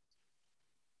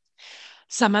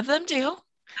 Some of them do,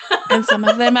 and some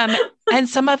of them I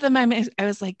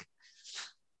was like,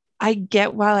 I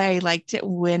get why I liked it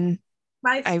when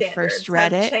My I standards first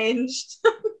read have it. changed.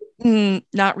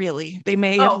 Not really. They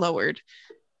may have lowered.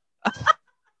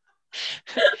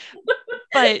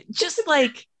 But just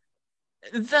like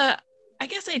I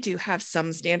guess I do have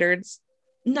some standards,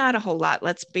 not a whole lot,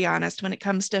 let's be honest, when it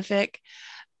comes to fic.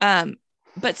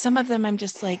 But some of them I'm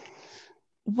just like,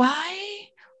 why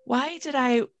did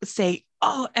I say,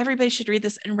 oh, everybody should read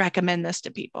this and recommend this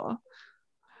to people?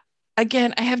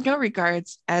 Again, I have no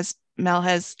regards, as Mel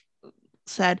has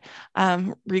said,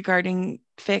 regarding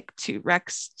fic to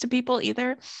Rex to people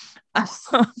either.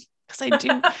 Because I do.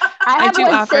 I have do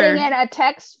one offer... sitting in a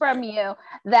text from you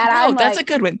that I'm that's like,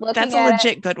 a good one. That's a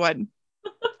legit good one.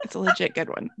 It's a legit good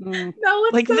one. No,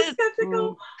 it's like so this,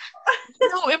 skeptical.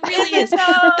 No, it really is. No.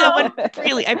 That one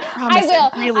really, I promise.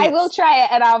 I will try it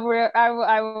and I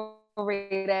will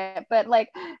read it. But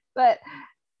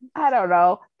I don't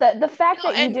know. The fact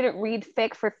that you didn't read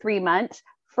fic for 3 months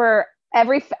for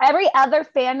every other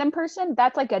fandom person,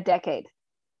 that's like a decade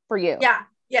for you. Yeah.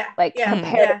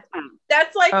 Compared.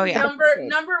 That's like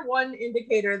number one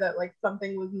indicator that like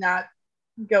something was not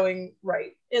going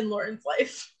right in Lauren's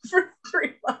life for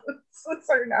 3 months. Let's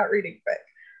start not reading fic.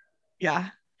 Yeah.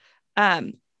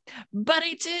 But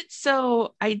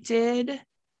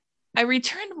I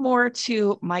returned more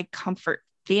to my comfort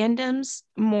fandoms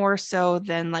more so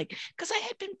than like, because I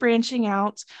had been branching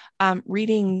out,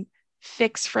 reading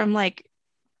fics from like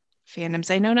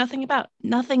fandoms I know nothing about,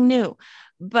 nothing new.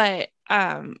 But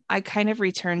I kind of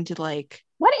returned to like,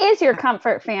 what is your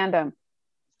comfort fandom?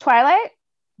 Twilight?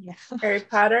 Yeah. Harry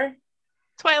Potter?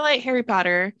 Twilight, Harry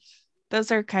Potter.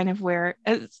 Those are kind of where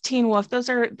Teen Wolf. Those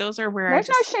are where there's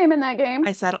no shame in that game.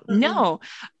 I settled. Mm-hmm. No,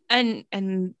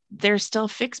 and there's still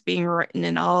fics being written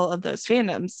in all of those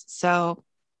fandoms. So,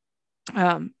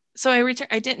 so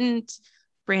I didn't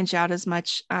branch out as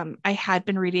much. I had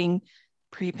been reading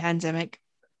pre-pandemic,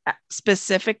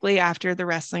 specifically after the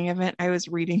wrestling event. I was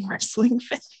reading wrestling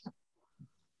fic.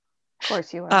 Of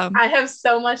course you were. I have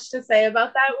so much to say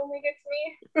about that when we get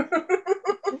to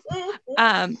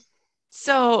me.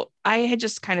 So I had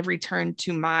just kind of returned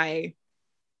to my,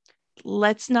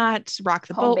 let's not rock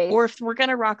the boat, or if we're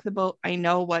gonna rock the boat, I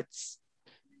know what's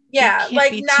like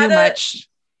not too much.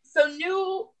 So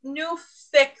new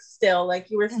fic still, like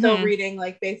you were still reading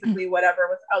like basically whatever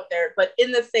was out there, but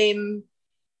in the same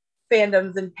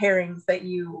fandoms and pairings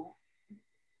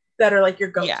that are like your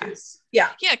go-tos.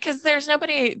 Yeah, because there's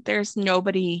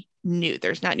nobody new.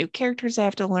 There's not new characters I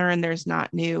have to learn. There's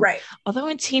not new. Right. Although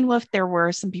in Teen Wolf, there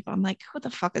were some people I'm like, who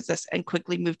the fuck is this? And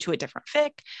quickly moved to a different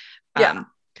fic. Yeah.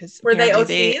 Because were they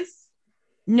OCs?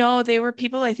 No, they were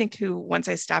people I think who, once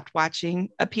I stopped watching,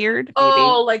 appeared.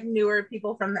 Oh, maybe. Like newer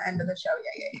people from the end of the show.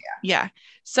 Yeah.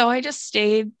 So I just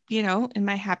stayed, in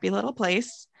my happy little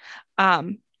place.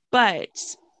 But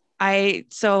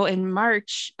so in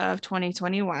March of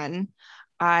 2021,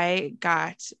 I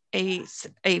got a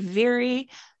very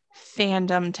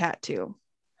fandom tattoo.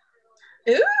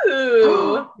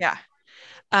 Ooh. Yeah.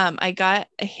 I got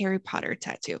a Harry Potter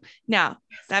tattoo. Now,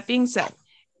 that being said,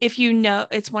 if you know,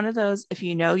 it's one of those, if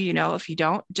you know, if you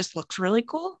don't, it just looks really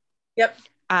cool. Yep.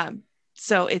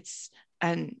 So it's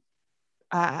on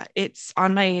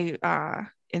my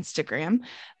Instagram,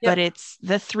 but it's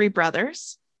the three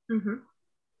brothers. Mm-hmm.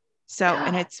 So,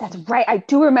 and that's right. I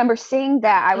do remember seeing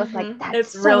that. I was like,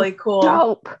 that's really cool.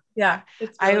 Dope. Yeah.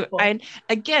 It's really cool.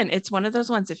 Again, it's one of those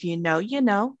ones, if you know,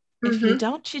 if you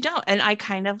don't, you don't. And I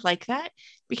kind of like that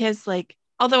because like,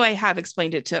 although I have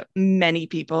explained it to many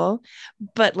people,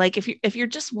 but like, if you're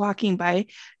just walking by,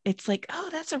 it's like, oh,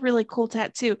 that's a really cool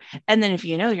tattoo. And then if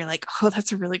you know, you're like, oh,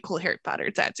 that's a really cool Harry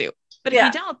Potter tattoo. But if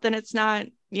you don't, then it's not,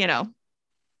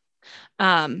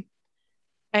 I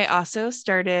also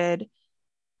started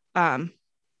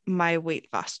my weight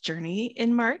loss journey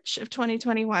in March of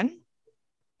 2021,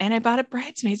 and I bought a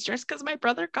bridesmaid's dress because my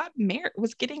brother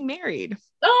was getting married.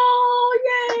 Oh,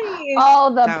 yay!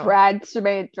 Oh, the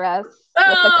bridesmaid dress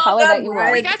with the color that you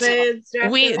wanted.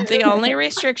 The only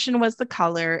restriction was the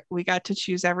color. We got to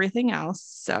choose everything else.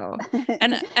 So,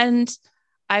 and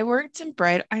I worked in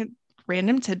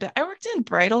random tidbit. I worked in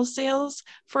bridal sales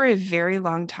for a very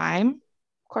long time.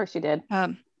 Of course you did.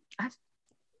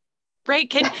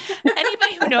 Right?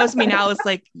 Anybody who knows me now is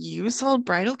like, you sold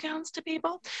bridal gowns to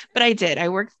people? But I did. I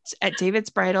worked at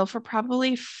David's Bridal for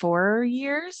probably 4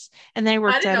 years, and then I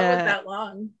worked it was that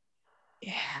long.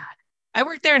 Yeah, I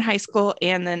worked there in high school,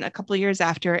 and then a couple of years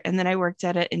after, and then I worked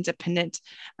at an independent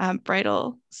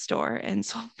bridal store and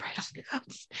sold bridal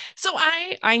gowns. So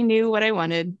I knew what I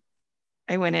wanted.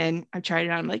 I went in, I tried it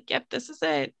on. I'm like, yep, this is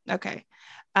it. Okay.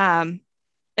 And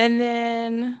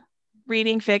then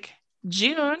reading fic,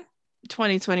 June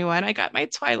 2021, I got my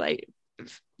Twilight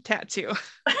tattoo.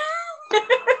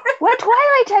 What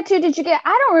Twilight tattoo did you get?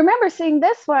 I don't remember seeing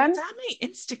this one. It's on my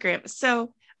Instagram.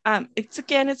 So it's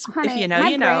Honey, if you know, my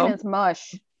you know. brain is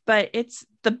mush. But it's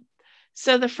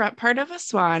the front part of a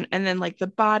swan, and then like the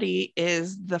body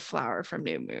is the flower from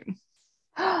New Moon.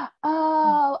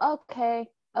 Oh, okay.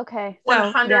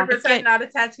 100% not a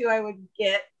tattoo I would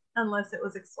get unless it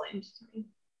was explained to me.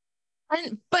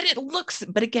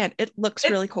 But again, it looks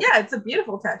really cool. Yeah, it's a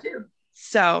beautiful tattoo.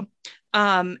 So,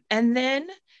 and then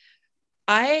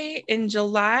in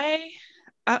July,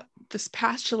 this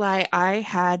past July, I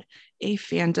had a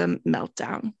fandom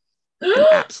meltdown, an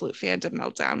absolute fandom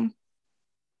meltdown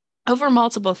over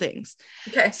multiple things.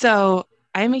 Okay. So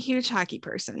I'm a huge hockey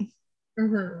person.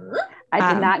 Mm-hmm.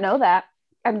 I did not know that.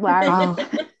 I'm glad.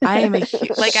 I am a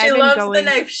huge, like, she loves the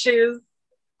knife shoes.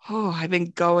 Oh, I've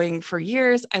been going for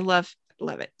years. I love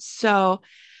it. So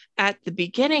at the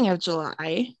beginning of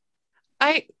July,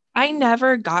 I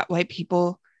never got why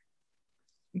people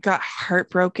got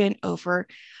heartbroken over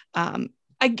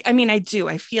I mean, I do,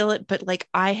 I feel it, but like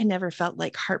I had never felt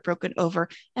like heartbroken over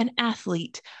an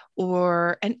athlete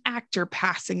or an actor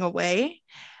passing away.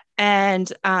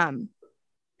 And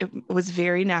it was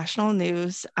very national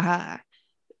news.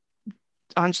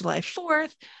 On July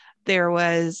 4th, there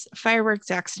was a fireworks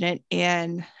accident,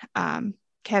 and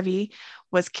Kevy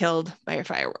was killed by a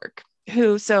firework.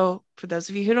 So for those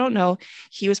of you who don't know,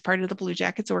 he was part of the Blue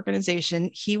Jackets organization.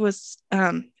 He was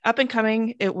up and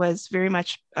coming. It was very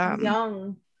much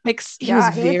young. He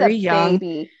was very young.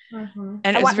 Baby. Mm-hmm.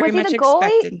 And it was very much the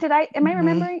goalie? expected. Am I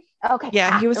remembering? Okay.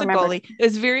 Yeah, he was a goalie. It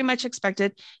was very much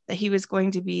expected that he was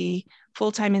going to be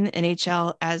full-time in the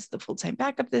NHL as the full-time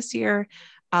backup this year.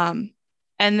 And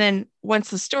then once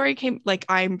the story came, like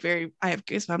I have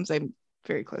goosebumps. I'm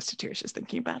very close to tears just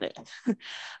thinking about it.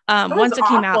 Once it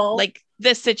came out, like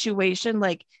this situation,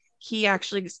 like he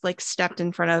actually like stepped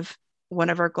in front of one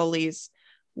of our goalies'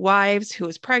 wives who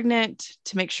was pregnant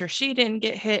to make sure she didn't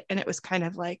get hit, and it was kind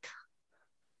of like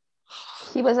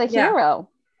he was a hero.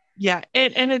 Yeah,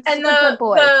 and it's and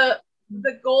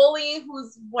the goalie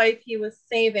whose wife he was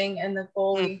saving and the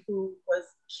goalie who was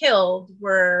killed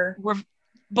were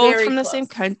both from the same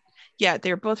country. Yeah,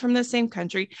 they're both from the same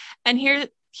country. And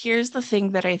here's the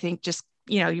thing that I think, just,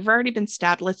 you've already been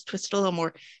stabbed. Let's twist it a little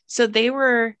more. So they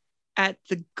were at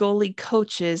the goalie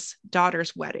coach's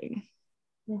daughter's wedding.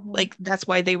 Mm-hmm. Like that's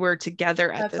why they were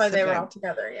together at this event. That's why they were all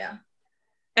together, yeah.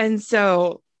 And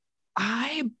so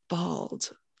I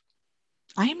bawled.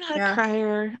 I am not a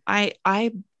crier.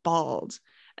 I bawled.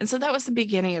 And so that was the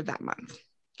beginning of that month.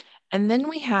 And then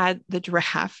we had the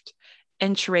draft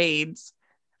and trades.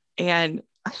 And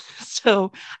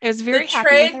so I was very happy.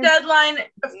 The trade deadline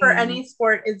for any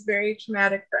sport is very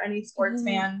traumatic for any sports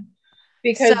fan,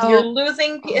 because you're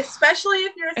losing, especially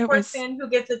if you're a sports fan who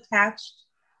gets attached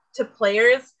to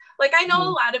players. Like I know a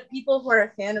lot of people who are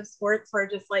a fan of sports who are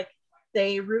just like,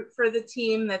 they root for the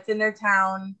team that's in their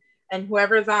town, and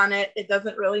whoever's on it, it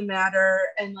doesn't really matter.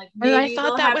 And like maybe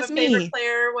they'll have a favorite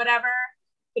player or whatever.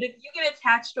 But if you get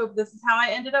attached to, this is how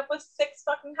I ended up with 6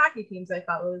 fucking hockey teams I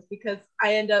follow, is because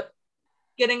I end up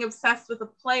getting obsessed with a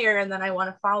player and then I want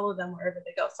to follow them wherever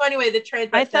they go. So anyway, the trade.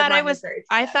 I thought I was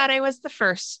the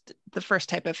first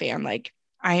type of fan. Like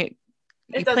it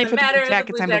doesn't matter. The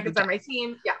Blue Jackets are my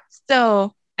team. Yeah.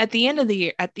 So at the end of the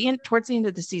year, towards the end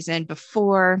of the season,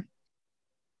 before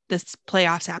this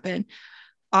playoffs happened,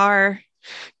 our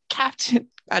captain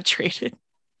got traded.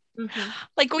 Mm-hmm.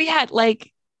 Like we had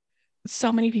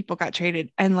so many people got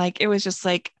traded, and it was just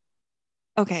like,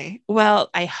 okay,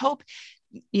 well, I hope,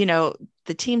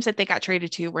 the teams that they got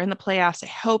traded to were in the playoffs. I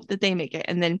hope that they make it.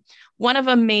 And then one of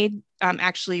them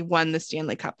actually won the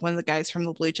Stanley Cup. One of the guys from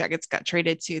the Blue Jackets got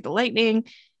traded to the Lightning.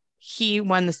 He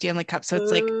won the Stanley Cup. So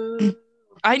it's like,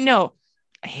 I know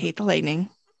I hate the Lightning.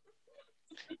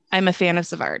 I'm a fan of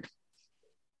Savard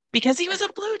because he was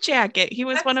a Blue Jacket. He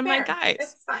was one of my guys.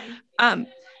 It's fine.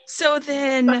 So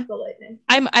then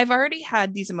I've already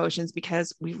had these emotions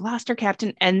because we've lost our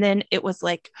captain. And then it was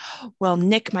like, well,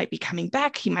 Nick might be coming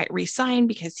back. He might re-sign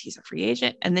because he's a free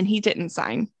agent. And then he didn't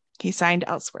sign. He signed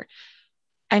elsewhere.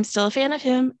 I'm still a fan of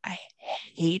him. I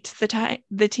hate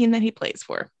the team that he plays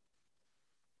for.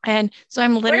 And so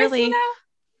I'm literally...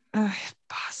 Where is he now?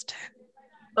 Boston.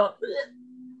 Oh.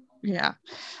 Yeah.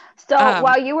 So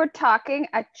while you were talking,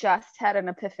 I just had an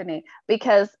epiphany,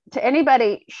 because to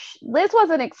anybody, Liz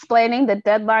wasn't explaining the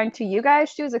deadline to you guys.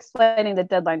 She was explaining the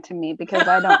deadline to me because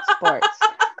I don't sports.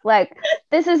 Like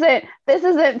this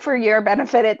isn't for your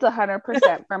benefit. It's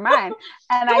 100% for mine.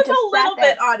 And it was a little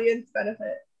bit audience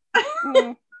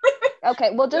benefit.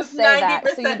 Okay, we'll just say 90% that.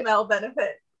 90% male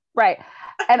benefit. Right.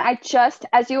 And I just,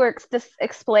 as you were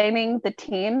explaining the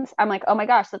teams, I'm like, oh my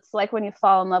gosh, that's like when you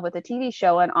fall in love with a TV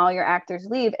show and all your actors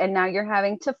leave, and now you're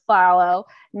having to follow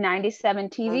 97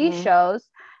 TV shows.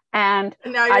 And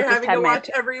now you're having to watch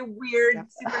every weird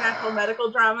supernatural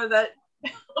medical drama that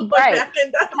right,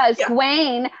 because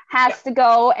Gwen has to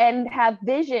go and have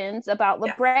visions about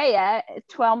La Brea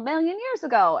 12 million years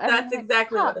ago. And that's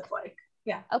exactly what it's like.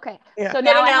 Yeah. Okay. So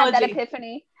now I had that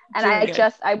epiphany, and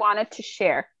I wanted to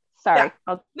share. Sorry.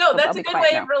 Yeah. That's a good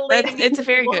way of relating. It's a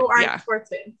very good, who aren't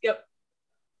sports fans. Yep.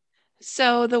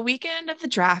 So the weekend of the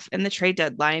draft and the trade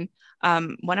deadline,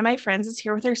 one of my friends is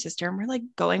here with her sister, and we're like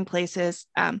going places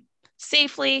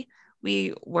safely.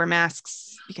 We wear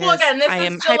masks because this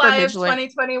is July of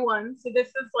 2021, so this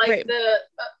is like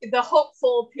the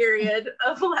hopeful period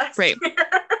of last year.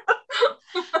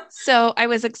 So I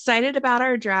was excited about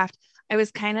our draft. I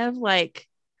was kind of like,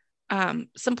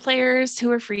 some players who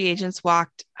were free agents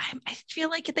walked. I feel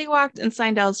like they walked and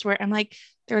signed elsewhere. I'm like,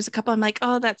 there was a couple. I'm like,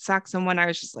 oh, that sucks. And one I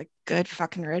was just like, good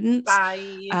fucking riddance.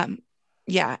 Bye.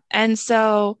 Yeah. And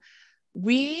so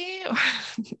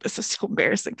this is so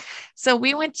embarrassing. So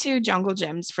we went to Jungle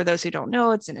Gyms. For those who don't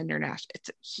know, it's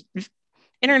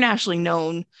internationally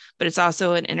known, but it's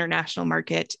also an international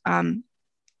market.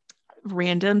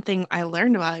 Random thing I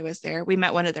learned while I was there. We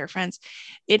met one of their friends.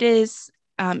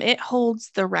 It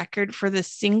holds the record for the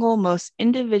single most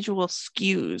individual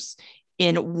SKUs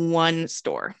in one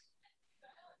store.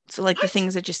 So like the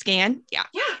things that you scan. Yeah.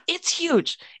 It's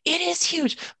huge. It is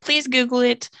huge. Please Google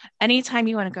it. Anytime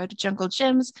you want to go to Jungle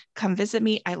Gyms, come visit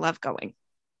me. I love going.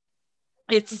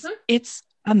 It's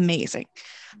amazing.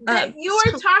 You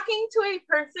are talking to a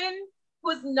person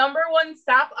whose number one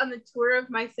stop on the tour of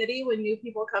my city when new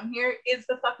people come here is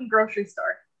the fucking grocery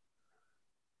store.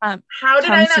 How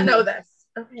did I not know this?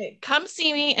 Okay. Come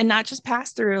see me and not just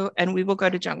pass through, and we will go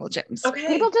to Jungle Gyms. Okay.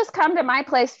 People just come to my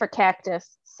place for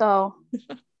cactus. So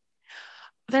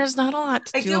there's not a lot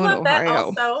to do. I do love that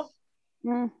also.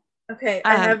 Okay.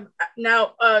 I have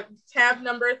now tab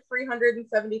number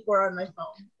 374 on my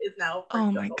phone is now.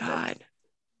 Oh my God.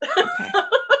 Okay.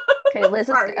 Okay,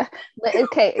 Liz.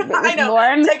 Okay, I know.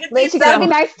 Lauren, Liz, you gotta be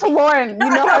nice to Lauren. You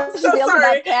know how she feels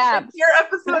about tabs. It's your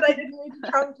episode. I didn't mean to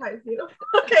traumatize you.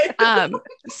 Okay.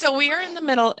 So we are in the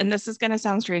middle, and this is gonna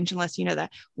sound strange unless you know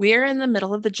that we are in the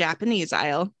middle of the Japanese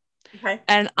aisle. Okay.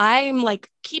 And I'm like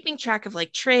keeping track of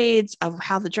like trades of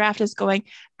how the draft is going,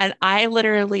 and I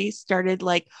literally started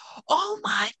like, oh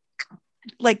my God,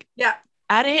 like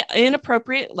at an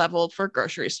inappropriate level for a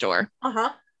grocery store.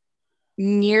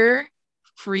 Near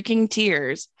freaking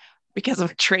tears because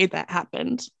of a trade that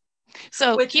happened.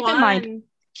 So keep in mind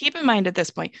at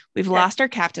this point, we've lost our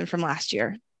captain from last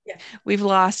year. Yeah. We've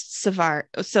lost Savard.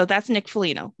 So that's Nick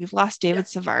Foligno. We've lost David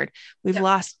Savard. We've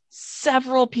lost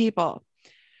several people.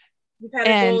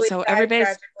 And so everybody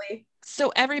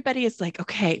is like,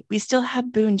 okay, we still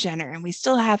have Boone Jenner and we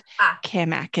still have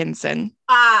Cam Atkinson.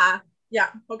 Yeah.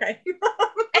 Okay.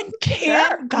 And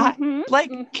Cam got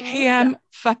Cam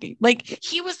fucking like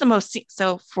he was the most.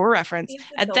 So for reference,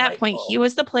 at that point, he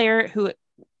was the player who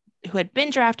had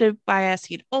been drafted by us.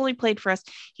 He'd only played for us.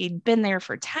 He'd been there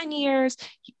for 10 years.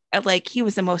 He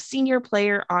was the most senior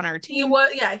player on our team. He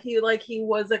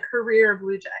was a career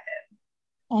Blue Jacket.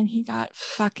 And he got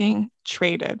fucking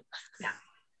traded. Yeah.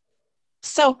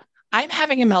 So I'm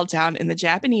having a meltdown in the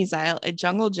Japanese aisle at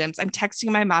Jungle Gyms. I'm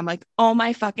texting my mom like, oh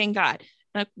my fucking God.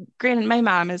 Now, granted, my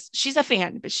mom she's a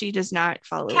fan, but she does not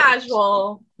follow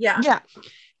casual. Yeah.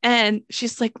 And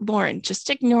she's like, Lauren, just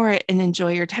ignore it and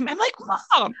enjoy your time. I'm like,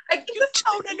 Mom, you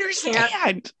don't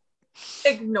understand.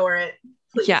 Ignore it.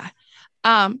 Please. Yeah.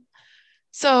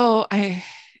 So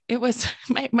it was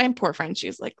my poor friend.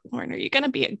 She's like, Lauren, are you going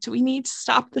to do we need to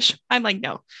stop the show? I'm like,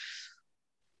 no,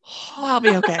 I'll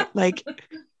be okay. Like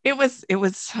it was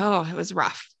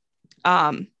rough.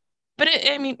 But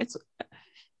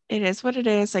it is what it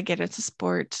is. I get it's a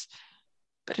sport,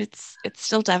 but it's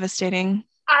still devastating.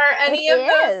 Are any of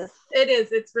those? It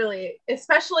is. It's really,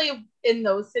 especially in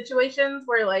those situations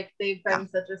where like they've been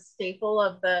such a staple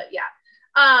of the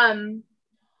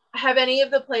have any of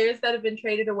the players that have been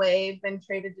traded away been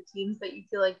traded to teams that you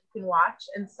feel like you can watch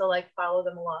and still like follow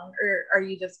them along, or are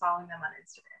you just following them on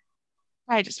Instagram?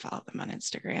 I just follow them on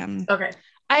Instagram. Okay.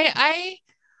 I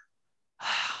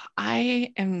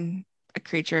am a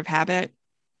creature of habit.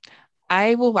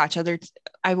 I will watch other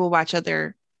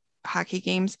hockey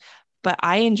games, but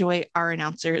I enjoy our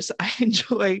announcers. I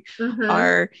enjoy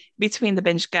our Between the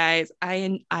Bench guys.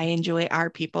 I enjoy our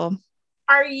people.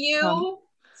 Are you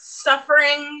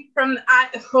suffering from? I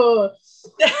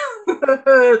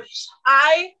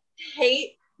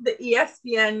hate the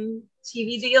ESPN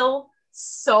TV deal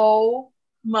so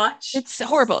much. It's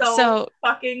horrible. So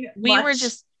fucking we much. were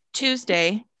just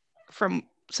Tuesday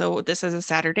so this is a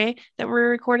Saturday that we're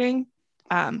recording.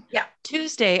 Yeah.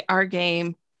 Tuesday, our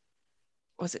game,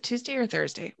 was it Tuesday or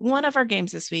Thursday? One of our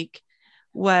games this week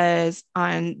was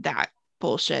on that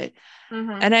bullshit.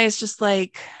 And I was just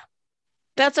like,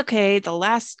 that's okay.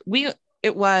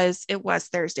 It was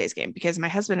Thursday's game because my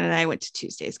husband and I went to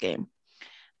Tuesday's game.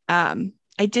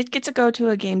 I did get to go to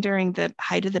a game during the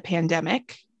height of the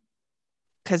pandemic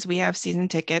because we have season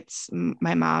tickets,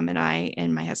 my mom and I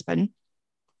and my husband.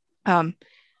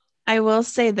 I will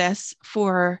say this,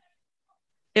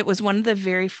 it was one of the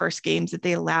very first games that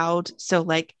they allowed. So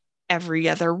like every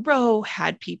other row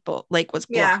had people, like was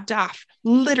blocked off,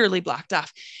 literally blocked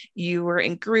off. You were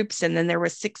in groups and then there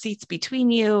was 6 seats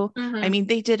between you. I mean,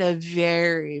 they did a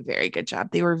very, very good job.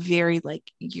 They were very like,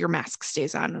 your mask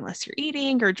stays on unless you're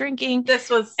eating or drinking. This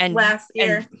was last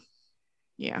year.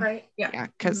 Yeah. Right. Yeah.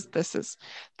 Because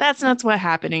that's not what's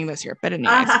happening this year. But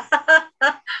anyways,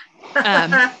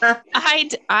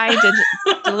 I did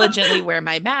diligently wear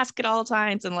my mask at all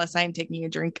times unless I'm taking a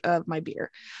drink of my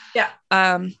beer. Yeah.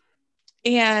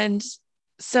 And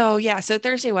so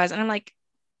Thursday was, and I'm like,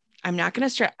 I'm not going to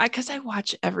stress because I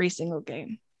watch every single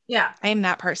game. Yeah. I am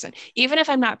that person. Even if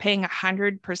I'm not paying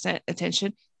 100%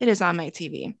 attention, it is on my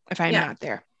TV if I'm not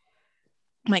there.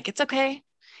 I'm like, it's okay.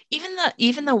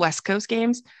 Even the West Coast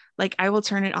games, like I will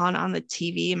turn it on the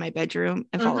TV in my bedroom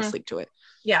and fall asleep to it.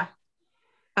 Yeah.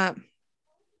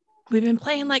 We've been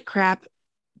playing like crap.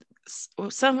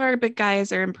 Some of our big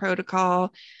guys are in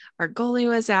protocol. Our goalie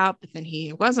was out, but then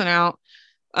he wasn't out.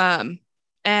 And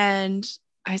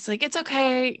I was like, it's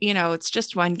okay. It's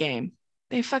just one game.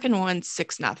 They fucking won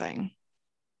 6-0.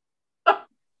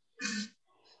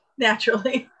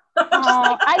 Naturally.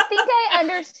 I think I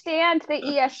understand the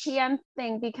ESPN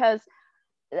thing because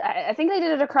I think they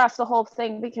did it across the whole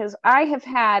thing because we have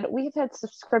had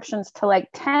subscriptions to like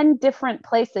 10 different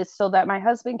places so that my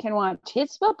husband can watch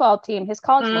his football team, his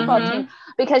college football team,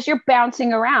 because you're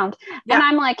bouncing around. Yeah. And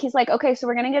I'm like, he's like, okay, so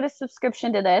we're going to get a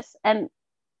subscription to this. And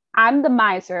I'm the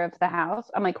miser of the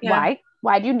house. I'm like, why?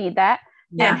 Why do you need that?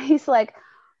 Yeah. And he's like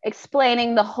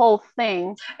explaining the whole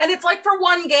thing. And it's like for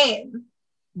one game.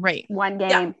 Right. One game.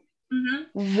 Yeah.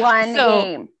 One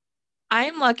game.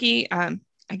 I'm lucky,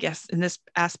 I guess in this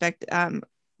aspect,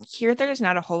 here there's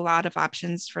not a whole lot of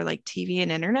options for like TV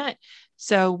and internet.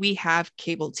 So we have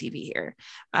cable TV here.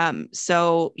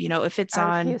 So, if it's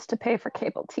I refuse to pay for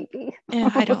cable TV.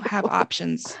 I don't have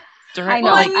options. I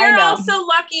know. Well, and you're also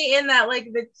lucky in that like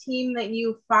the team that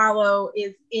you follow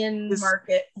is in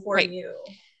market for you.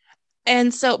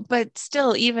 And so, but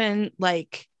still, even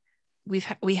like we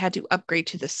had to upgrade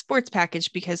to the sports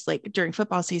package because like during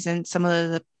football season, some of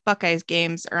the Buckeyes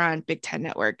games are on Big Ten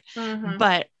Network.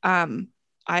 But I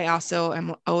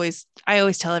always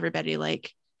tell everybody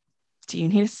like, do you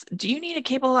need a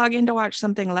cable login to watch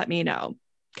something? Let me know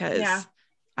because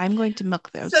I'm going to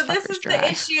milk those. So this is dry.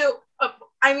 The issue.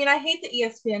 I mean, I hate the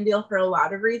ESPN deal for a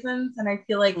lot of reasons, and I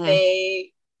feel like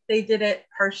they did it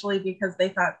partially because they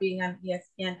thought being on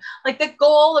ESPN, like the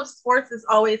goal of sports is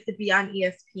always to be on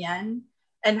ESPN,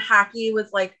 and hockey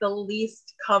was like the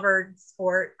least covered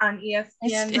sport on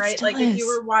ESPN, right? Like if you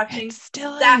were watching,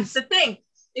 that's the thing.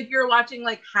 If you're watching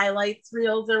like highlights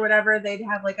reels or whatever, they'd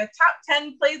have like a top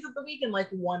 10 plays of the week and like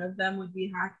one of them would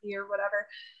be hockey or whatever.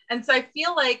 And so I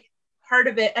feel like part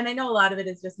of it, and I know a lot of it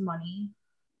is just money,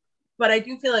 but I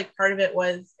do feel like part of it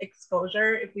was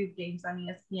exposure. If we have games on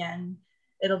ESPN,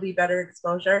 it'll be better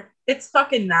exposure. It's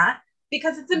fucking not,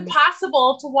 because it's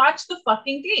impossible to watch the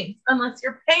fucking games unless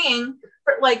you're paying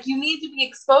for, like, you need to be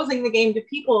exposing the game to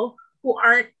people who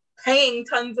aren't paying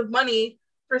tons of money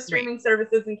for streaming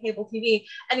services and cable TV.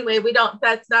 Anyway,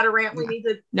 that's not a rant we need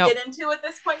to get into at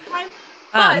this point in time.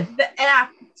 But the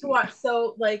app to watch,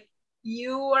 so like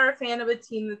you are a fan of a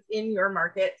team that's in your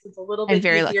market, so it's a little bit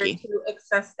easier lucky to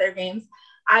access their games.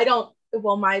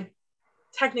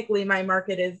 Technically my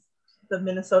market is the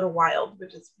Minnesota Wild,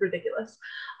 which is ridiculous.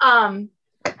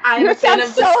 You sound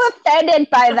so offended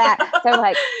by that. They're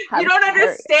like, you don't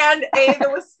understand the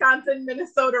Wisconsin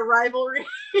Minnesota rivalry.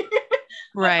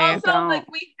 Right. Also, like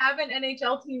we have an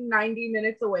NHL team 90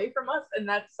 minutes away from us, and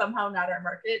that's somehow not our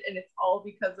market, and it's all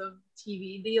because of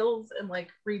TV deals and like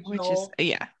regional, which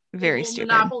is very stupid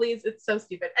monopolies. It's so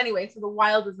stupid. Anyway, so the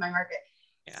Wild is my market.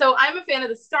 Yeah. So I'm a fan of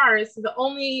the Stars. So the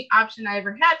only option I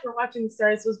ever had for watching the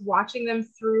Stars was watching them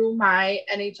through my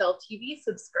NHL TV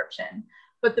subscription.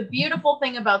 But the beautiful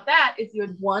thing about that is you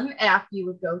had one app you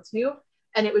would go to,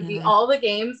 and it would be all the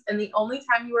games. And the only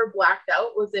time you were blacked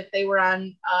out was if they were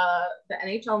on the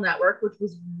NHL Network, which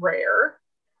was rare,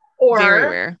 or very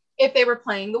rare, if they were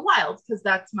playing the Wild, because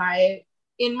that's my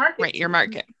in market. Right, your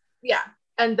market. Yeah.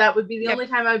 And that would be the Yep. only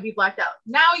time I would be blacked out.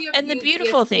 Now you have And to the use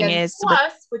beautiful thing ESPN is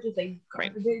Plus, which is a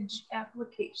Right. garbage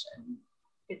application.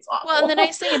 It's awful. Well, and the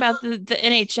nice thing about the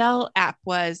NHL app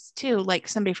was too, like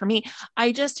somebody for me,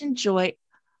 I just enjoy,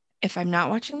 if I'm not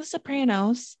watching The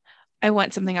Sopranos, I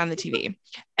want something on the TV.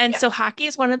 And Yeah. so hockey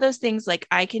is one of those things, like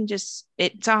I can just,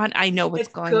 it's on, I know what's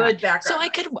It's going good on. background So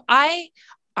noise.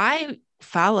 I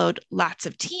followed lots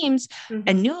of teams Mhm.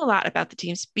 and knew a lot about the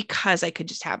teams because I could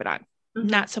just have it on. Mhm.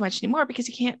 Not so much anymore because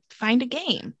you can't find a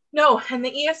game. No, and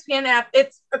the ESPN app,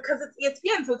 it's because it's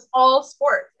ESPN, so it's all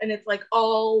sports and it's like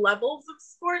all levels of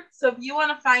sports. So if you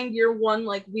want to find your one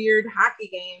like weird hockey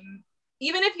game,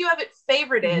 even if you have it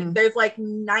favorited, Mhm. there's like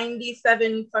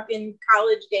 97 fucking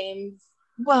college games.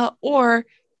 Well, or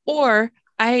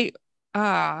I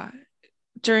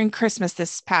during Christmas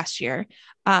this past year,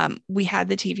 we had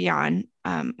the TV on.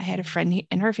 I had a friend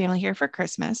and her family here for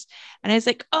Christmas, and I was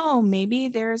like, oh, maybe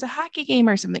there's a hockey game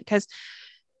or something, because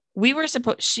we were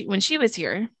supposed, when she was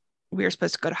here, we were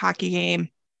supposed to go to a hockey game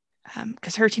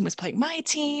because her team was playing my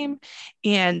team,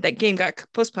 and that game got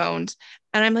postponed.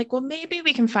 And I'm like, well, maybe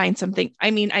we can find something.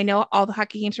 I mean, I know all the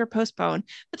hockey games are postponed,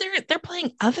 but they're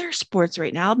playing other sports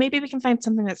right now. Maybe we can find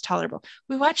something that's tolerable.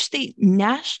 We watched the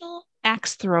National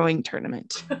Axe Throwing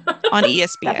Tournament on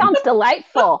ESPN. That sounds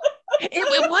delightful.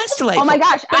 It was delightful. Oh my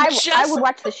gosh, But I would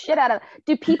watch the shit out of it.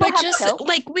 Do people But have just kilts?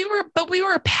 like we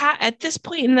were at this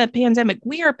point in the pandemic,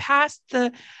 we are past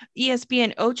the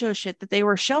ESPN Ocho shit that they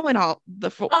were showing all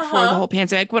for the whole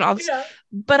pandemic. When all this, Yeah.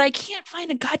 but I can't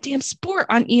find a goddamn sport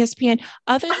on ESPN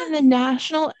other than the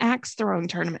National Axe Throwing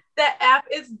Tournament. That app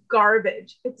is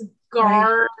garbage. It's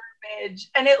garbage.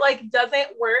 And it like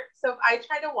doesn't work. So if I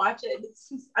try to watch it,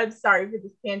 I'm sorry for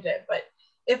this tangent, but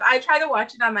if I try to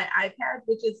watch it on my iPad,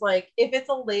 which is like, if it's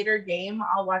a later game,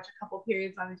 I'll watch a couple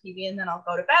periods on the TV and then I'll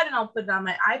go to bed and I'll put it on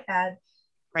my iPad.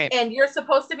 Right. And you're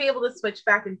supposed to be able to switch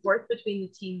back and forth between the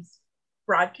team's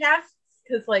broadcasts.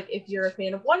 Because like, if you're a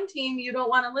fan of one team, you don't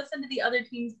want to listen to the other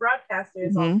team's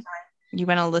broadcasters all the time. You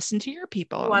want to listen to your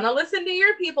people. You want to listen to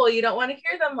your people. You don't want to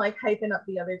hear them like hyping up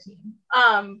the other team.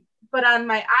 But on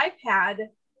my iPad,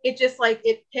 it just like,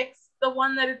 it picks the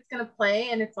one that it's going to play,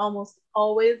 and it's almost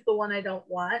always the one I don't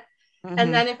want. Mhm.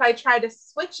 And then if I try to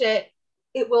switch it,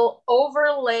 it will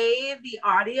overlay the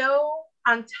audio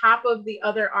on top of the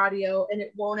other audio, and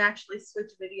it won't actually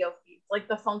switch video feeds. Like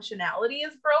the functionality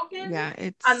is broken. Yeah,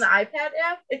 it's on the iPad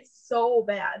app. It's so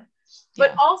bad.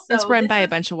 But also, it's run by a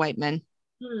bunch of white men.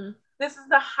 This is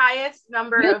the highest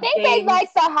number You of think games. they'd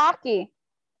like the hockey?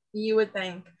 You would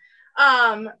think.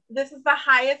 This is the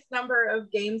highest number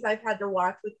of games I've had to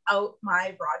watch without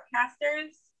my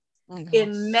broadcasters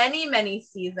in many, many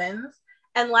seasons.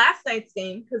 And last night's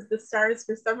game, because the Stars,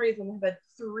 for some reason, have had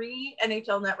 3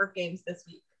 NHL Network games this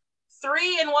week.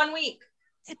 3 in 1 week.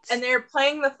 And they're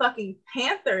playing the fucking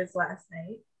Panthers last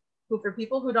night, who, for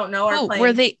people who don't know, are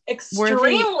playing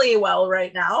extremely well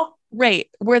right now. Right.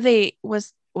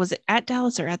 Was it at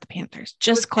Dallas or at the Panthers?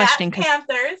 Just questioning.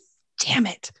 Panthers. Damn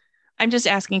it. I'm just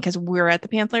asking because we're at the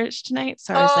Panthers tonight.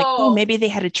 So I was like, oh, maybe they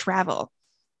had to travel.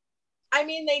 I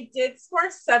mean, they did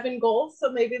score 7 goals,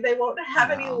 so maybe they won't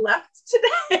have any left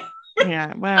today.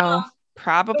 Yeah, well,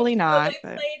 probably not. So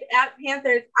they played at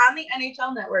Panthers on the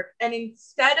NHL Network, and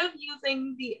instead of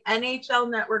using the NHL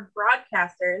Network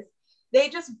broadcasters, they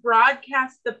just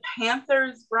broadcast the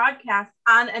Panthers broadcast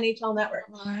on NHL Network.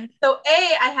 What? So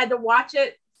I had to watch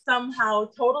it somehow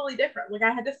totally different. Like I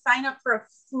had to sign up for a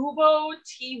Fubo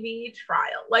TV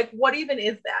trial. Like what even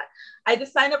is that? I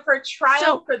just signed up for a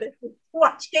trial for this to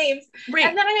watch games. Right.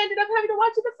 And then I ended up having to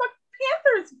watch the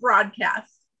fucking Panthers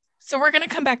broadcast. So we're going to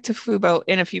come back to Fubo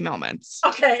in a few moments.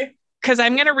 Okay. Because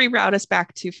I'm going to reroute us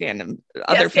back to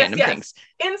other fandom things.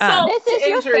 Insult this is to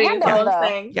injury your is all fandom, I'm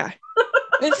saying. Yeah.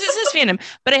 This is fandom.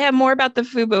 But I have more about the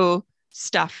Fubo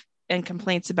stuff and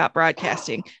complaints about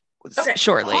broadcasting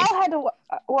shortly. I had to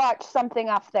watch something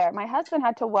off there. My husband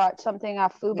had to watch something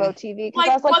off Fubo TV. Like,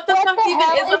 I was like, what the fuck even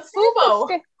is a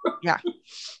Fubo? Yeah.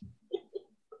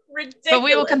 Ridiculous. But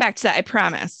we will come back to that, I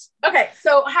promise. Okay,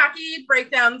 so hockey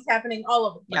breakdowns happening all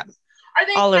over the place. Yeah. Are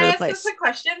they all over the place? place? This is a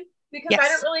question because Yes. I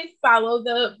don't really follow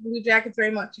the Blue Jackets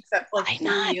very much, except like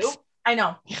through you. I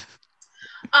know.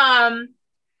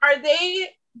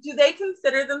 Do they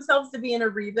consider themselves to be in a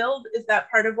rebuild? Is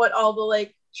that part of what all the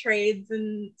like trades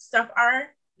and stuff are?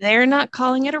 They're not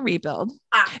calling it a rebuild.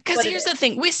 Because here's the is.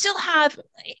 thing. We still have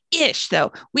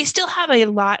we still have a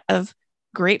lot of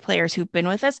great players who've been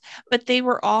with us, but they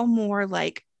were all more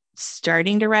like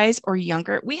starting to rise or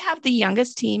younger. We have the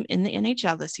youngest team in the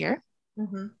NHL this year.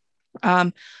 Mm-hmm.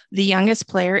 The youngest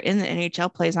player in the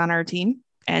NHL plays on our team.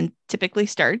 and typically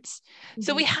starts.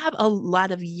 So Mhm. we have a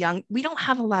lot of we don't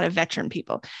have a lot of veteran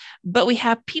people, but we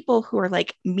have people who are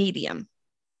like medium.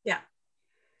 Yeah.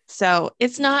 So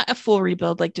it's not a full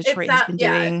rebuild like Detroit has been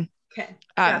doing. Okay.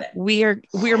 Got it. We're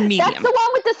medium. That's the one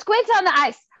with the squids on the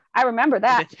ice. I remember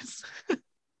that.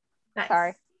 Nice.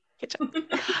 Sorry. Good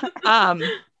job.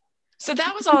 So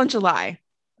that was all in July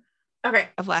Okay.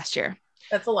 of last year.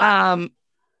 That's a lot.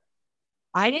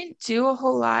 I didn't do a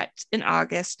whole lot in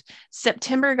August.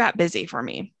 September got busy for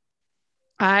me.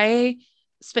 I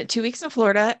spent 2 weeks in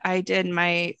Florida. I did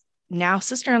my now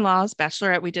sister-in-law's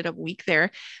bachelorette. We did a week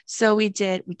there. So we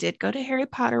did go to Harry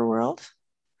Potter World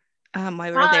while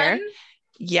we were there.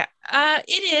 Yeah,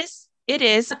 it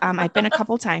is. I've been a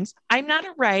couple times. I'm not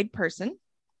a ride person.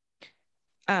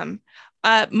 I'm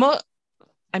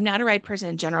not a ride person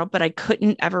in general, but I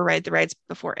couldn't ever ride the rides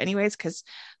before anyways, because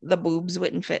the boobs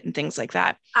wouldn't fit and things like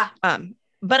that.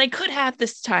 But I could have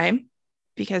this time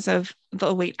because of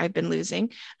the weight I've been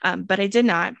losing. But I did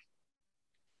not.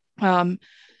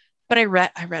 But I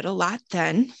read a lot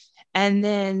then. And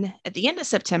then at the end of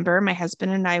September, my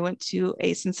husband and I went to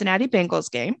a Cincinnati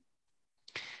Bengals game,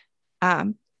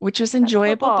 which was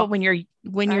enjoyable. But when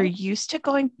you're used to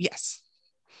going, yes.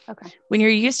 Okay. When you're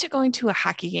used to going to a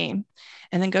hockey game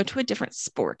and then go to a different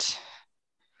sport,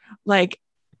 like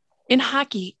in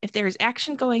hockey, if there's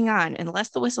action going on, unless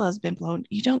the whistle has been blown,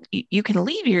 you can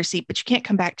leave your seat, but you can't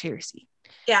come back to your seat.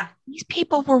 Yeah. These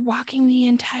people were walking the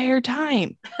entire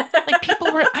time.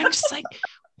 I'm just like,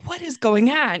 what is going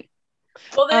on?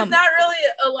 Well, there's not really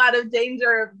a lot of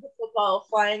danger of the football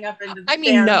flying up into the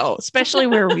stands. No, especially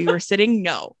where we were sitting,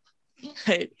 no.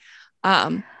 But,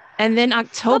 and then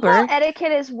October. Football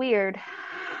etiquette is weird.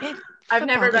 I've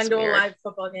never been to a live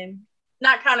football game,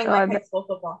 not counting high school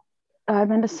football. I've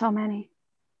been to so many.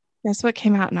 Guess what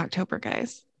came out in October,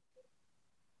 guys?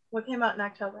 What came out in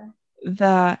October?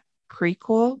 The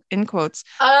prequel, in quotes,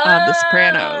 of The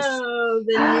Sopranos.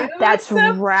 The new That's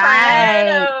Sopranos.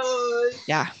 right.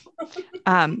 Yeah.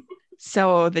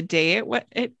 So the day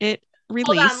it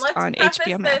released on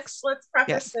HBO Max. Let's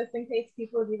preface this in case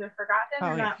people have either forgotten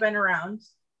or not been around.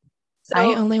 So,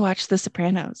 I only watch The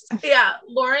Sopranos. Yeah,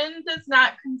 Lauren does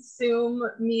not consume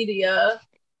media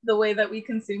the way that we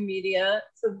consume media.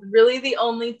 So really the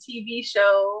only TV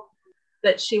show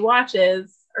that she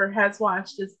watches or has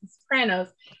watched is The Sopranos.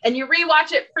 And you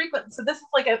rewatch it frequently. So this is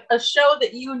like a show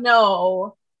that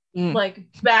like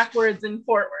backwards and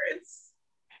forwards.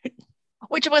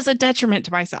 Which was a detriment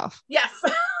to myself. Yes.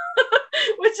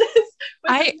 which is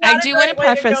I do want to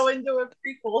preface go into a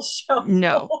prequel show.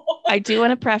 No, I do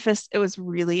want to preface it was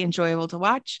really enjoyable to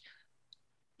watch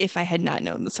if I had not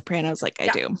known The Sopranos like I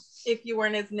do. If you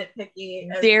weren't as nitpicky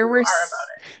as there were about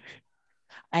it.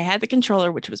 I had the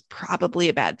controller, which was probably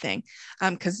a bad thing,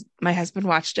 because my husband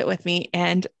watched it with me,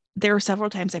 and there were several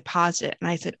times I paused it and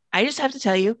I said, I just have to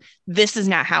tell you, this is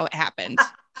not how it happened.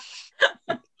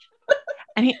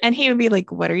 and he would be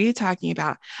like, what are you talking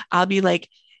about? I'll be like,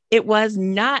 it was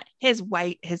not his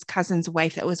cousin's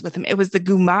wife that was with him. It was the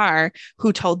Gumar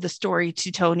who told the story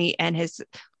to Tony, and his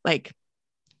like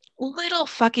little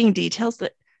fucking details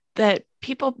that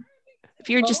people,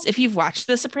 if you've watched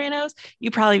The Sopranos,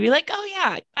 you probably be like, oh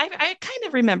yeah, I kind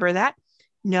of remember that.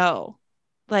 No,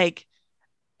 like,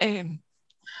 it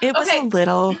was a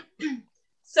little.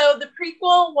 So the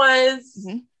prequel was,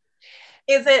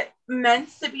 is it meant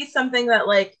to be something that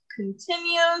like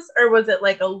continues, or was it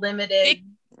like a limited?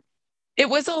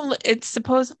 It's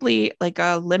supposedly like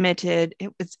a limited,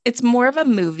 it's more of a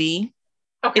movie.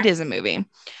 Okay. It is a movie.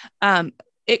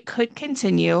 It could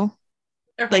continue.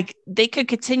 Okay. Like they could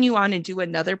continue on and do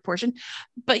another portion.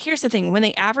 But here's the thing, when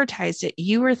they advertised it,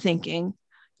 you were thinking,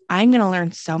 I'm going to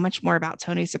learn so much more about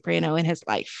Tony Soprano in his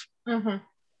life. Mm-hmm.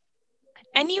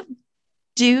 And you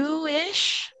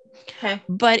do-ish. Okay.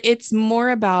 But it's more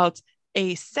about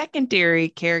a secondary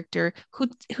character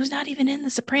who's not even in The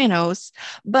Sopranos,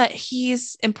 but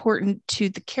he's important to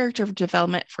the character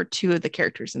development for two of the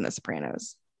characters in The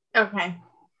Sopranos. Okay.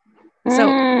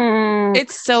 So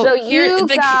it's so you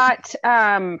got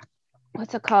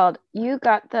what's it called? You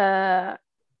got the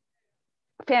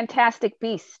Fantastic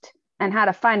Beast and how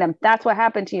to find him. That's what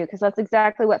happened to you, because that's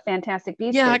exactly what Fantastic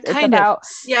Beast is. It's about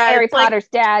Harry Potter's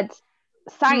dad's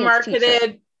science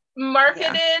teacher.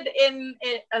 Marketed in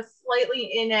a slightly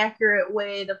inaccurate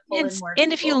way to pull in more people.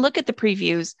 And if you look at the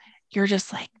previews, you're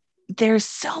just like, there's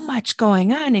so much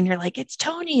going on, and you're like, it's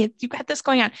Tony, you got this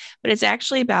going on, but it's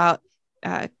actually about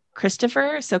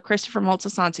Christopher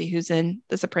Moltisanti, who's in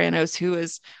The Sopranos, who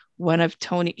is one of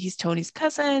he's Tony's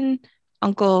cousin,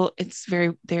 uncle.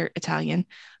 They're Italian.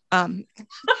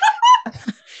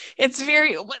 It's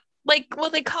very, like, well,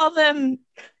 they call them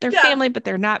their Yeah. family, but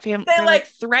they're not family. They They're like-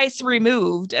 like thrice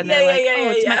removed, and Yeah, they're yeah, like, yeah, oh,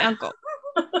 yeah, it's my yeah. uncle.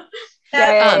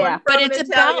 As someone yeah. from But an it's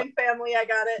Italian family, I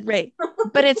got it. Right.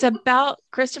 But it's about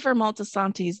Christopher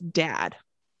Moltisanti's dad,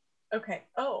 Okay.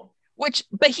 Oh.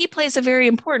 but he plays a very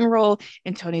important role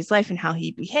in Tony's life and how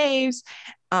he behaves.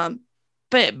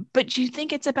 But you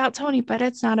think it's about Tony, but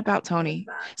it's not about Tony. It's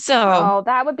not. So Oh,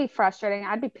 that would be frustrating.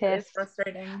 I'd be It is pissed.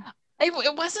 frustrating.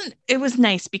 it was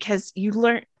nice because you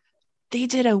learn they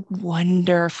did a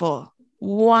wonderful,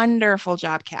 wonderful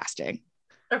job casting.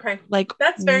 Okay. Like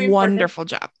That's very wonderful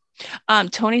job.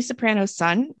 Tony Soprano's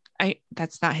son,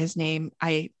 that's not his name.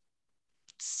 I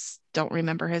don't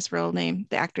remember his real name,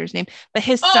 the actor's name, but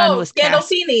his son was cast.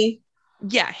 Gandolfini.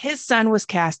 Yeah, his son was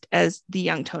cast as the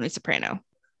young Tony Soprano.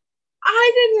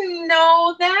 I didn't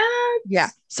know that. Yeah.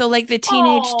 So like the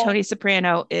teenage Oh. Tony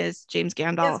Soprano is James It's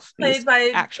Gandolfini's played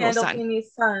by actual son.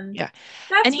 Gandolfini's son. Yeah.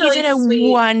 That's And he really did a sweet.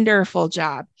 wonderful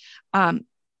job.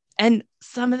 And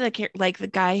some of the, like the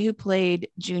guy who played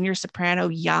Junior Soprano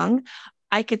young,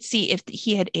 I could see if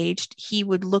he had aged, he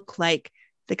would look like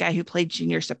the guy who played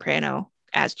Junior Soprano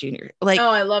as Junior. Like, Oh,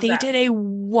 I love they that. did a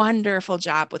wonderful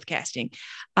job with casting.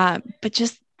 But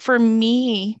just for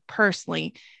me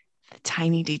personally, the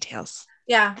tiny details.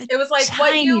 Yeah, The it was like what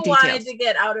tiny you wanted details. to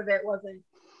get out of it wasn't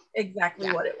exactly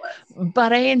Yeah. what it was.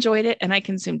 But I enjoyed it and I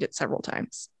consumed it several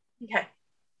times. Okay.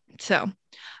 So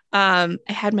I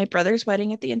had my brother's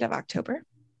wedding at the end of October.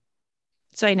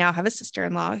 So I now have a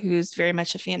sister-in-law who's very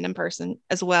much a fandom person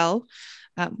as well,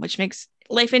 which makes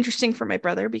life interesting for my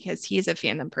brother because he is a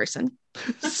fandom person.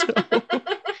 So,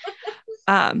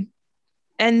 and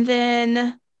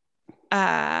then,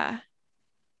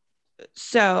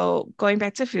 so going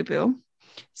back to FUBU,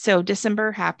 so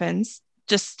December happens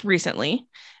just recently.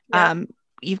 Yeah.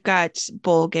 You've got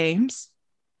bowl games.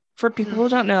 For people who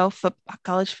don't know,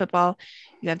 college football,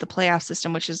 you have the playoff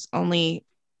system, which is only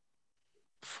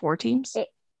 4 teams.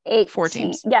 4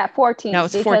 teams. Yeah, 4 teams. No,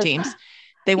 it's 4 teams.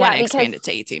 They want to expand it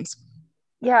to 8 teams.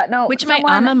 Yeah, no. Which my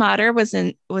alma mater was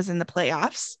in the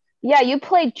playoffs. Yeah, you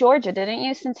played Georgia, didn't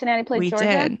you? Cincinnati played Georgia.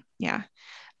 We did, yeah.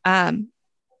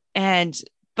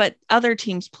 But other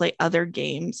teams play other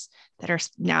games that are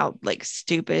now like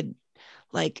stupid,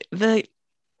 like the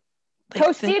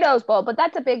Tostitos Bowl, but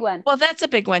that's a big one. Well, that's a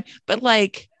big one, but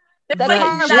like It's the like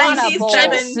Carolina Bowl.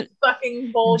 97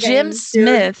 fucking bowl Jim games, dude.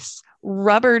 Smith's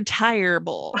rubber tire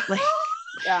bowl, like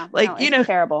yeah, like no, you know,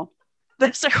 terrible.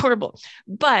 That's horrible.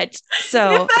 But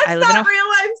so If that's I live not real,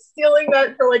 I'm stealing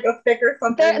that for like a fic or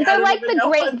something. They're like the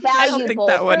Great I don't Value think Bowls.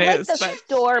 that one They're is, like the but-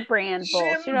 store brand bowls.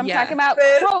 You know what I'm Yeah. talking about?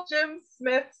 Jim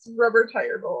Smith's rubber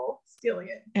tire bowl. Stealing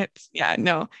it.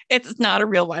 It's not a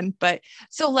real one. But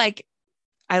so like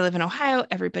I live in Ohio.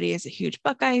 Everybody is a huge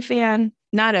Buckeye fan.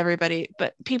 Not everybody,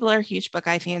 but people are huge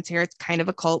Buckeye fans here. It's kind of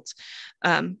a cult.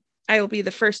 I will be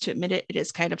the first to admit it. It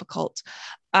is kind of a cult.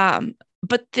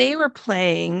 But they were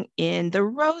playing in the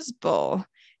Rose Bowl,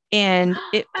 and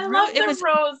it was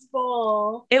Rose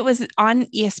Bowl. It was on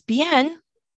ESPN.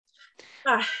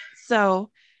 Ah. So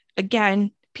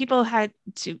again,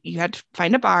 you had to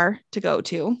find a bar to go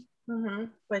to,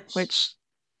 which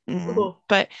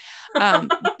but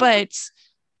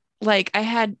like I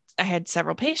had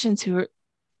several patients who are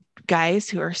guys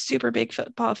who are super big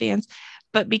football fans,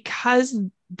 but because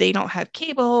they don't have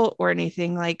cable or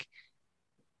anything, like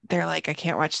they're like, I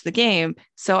can't watch the game.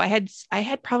 So I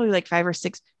had probably like 5 or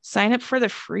 6 sign up for the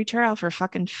free trial for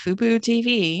fucking FUBU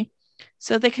TV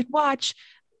so they could watch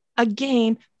a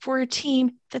game for a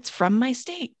team that's from my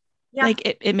state. Yeah. Like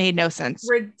it made no sense.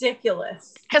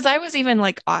 Ridiculous. Because I was even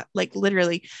like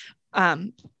literally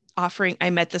offering, I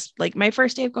met this like my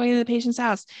first day of going to the patient's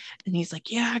house and he's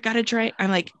like, yeah, I gotta try.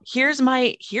 I'm like, here's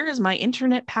my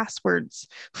internet passwords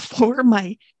for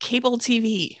my cable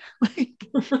TV.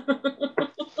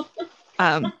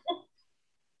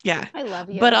 Yeah, I love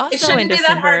you. But also it shouldn't in be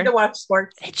December, that hard to watch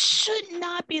sports. It should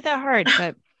not be that hard.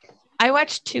 But I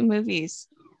watched 2 movies.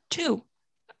 Two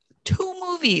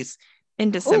movies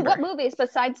in December. Ooh, what movies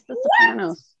besides The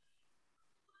Sopranos?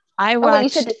 I watched. You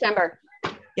said December.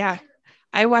 Yeah,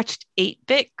 I watched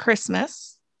 8-Bit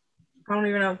Christmas. I don't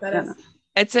even know what that is.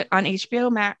 It's on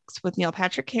HBO Max with Neil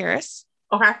Patrick Harris.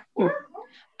 Okay.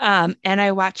 And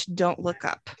I watched Don't Look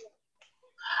Up.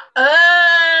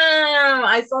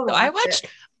 I saw that. So I watched.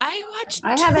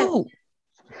 I two. haven't.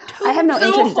 I have no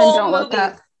interest in Don't Look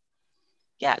Up.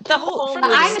 Yeah, the whole from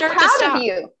I'm start to proud stop. of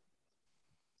you.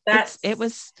 It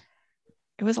was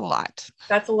a lot.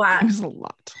 That's a lot. It was a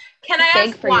lot. Can I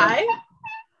ask why?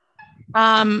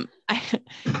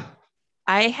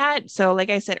 I had, so like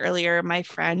I said earlier, my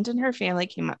friend and her family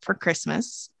came up for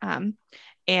Christmas.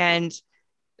 And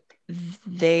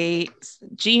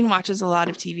Jean watches a lot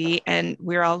of TV, and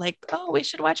we're all like, oh, we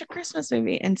should watch a Christmas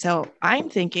movie. And so I'm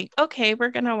thinking, okay, we're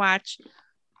gonna watch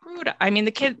Rudolph. I mean,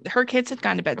 her kids had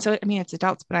gone to bed, so I mean, it's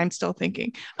adults, but I'm still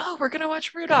thinking, oh, we're gonna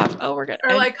watch Rudolph. Oh, we're gonna,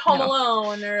 or like Home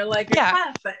Alone, or like a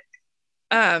classic.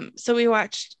 So we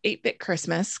watched 8-Bit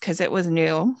Christmas because it was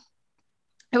new.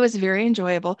 It was very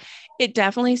enjoyable. It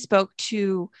definitely spoke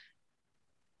to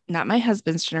not my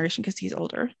husband's generation because he's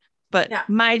older, but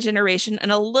my generation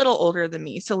and a little older than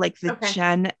me. So like the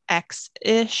Gen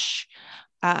X-ish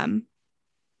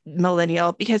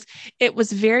millennial, because it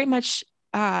was very much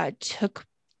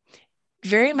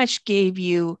gave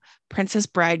you Princess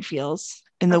Bride feels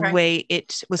in the way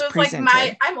it was presented.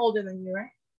 Like I'm older than you,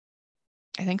 right?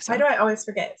 I think so. Why do I always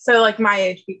forget? So like my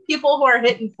age, people who are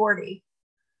hitting 40.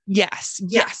 Yes,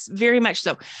 very much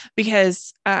so.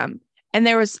 Because and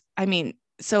there was, I mean,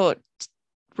 so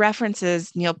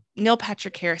references Neil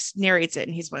Patrick Harris narrates it,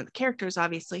 and he's one of the characters,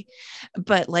 obviously,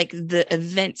 but like the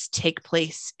events take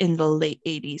place in the late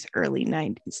 80s, early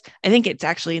 90s. I think it's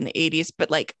actually in the 80s,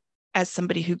 but like as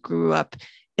somebody who grew up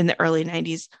in the early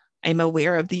 90s, I'm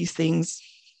aware of these things.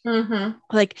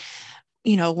 Like,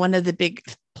 you know, one of the big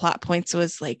plot points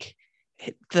was like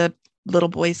the little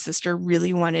boy's sister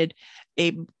really wanted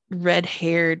a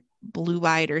red-haired,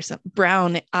 blue-eyed or some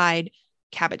brown-eyed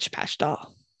Cabbage Patch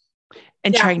doll,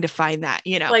 and trying to find that,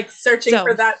 you know, like searching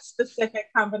for that specific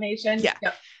combination.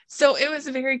 So it was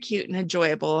very cute and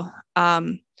enjoyable.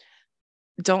 Don't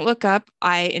Look Up,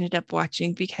 I ended up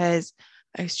watching because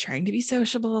I was trying to be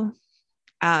sociable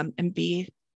and be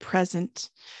present.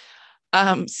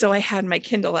 So I had my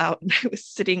Kindle out, and I was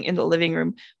sitting in the living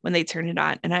room when they turned it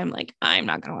on, and I'm like, I'm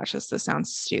not gonna watch this. This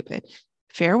sounds stupid.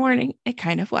 Fair warning, it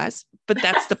kind of was, but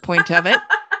that's the point of it.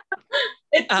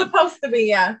 It's supposed to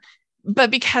be,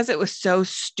 but because it was so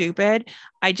stupid,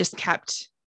 I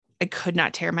could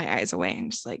not tear my eyes away.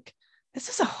 I'm just like, this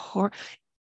is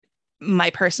my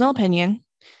personal opinion,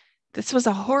 this was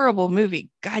a horrible movie.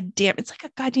 God damn, it's like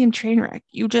a goddamn train wreck.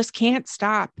 You just can't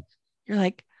stop. You're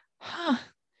like, huh,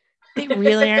 they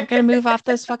really aren't going to move off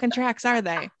those fucking tracks, are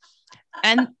they?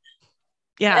 And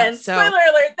and spoiler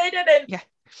alert, they didn't.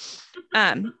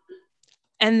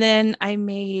 And then I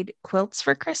made quilts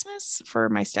for Christmas for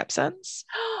my stepsons.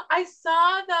 I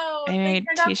saw those. I made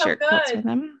t-shirt quilts for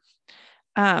them.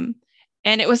 And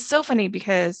it was so funny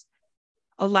because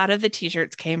a lot of the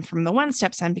t-shirts came from the one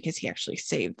stepson because he actually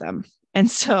saved them. And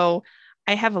so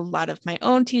I have a lot of my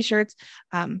own t-shirts.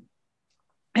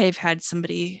 I've had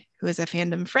somebody who is a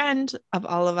fandom friend of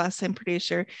all of us, I'm pretty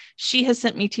sure. She has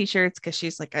sent me t-shirts because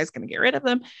she's like, I was going to get rid of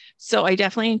them. So I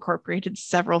definitely incorporated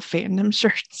several fandom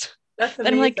shirts. That's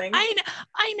amazing. And I'm like,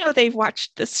 I know they've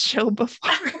watched this show before.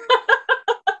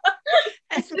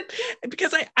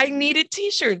 Because I needed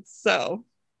t-shirts. So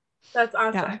that's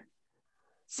awesome. Yeah.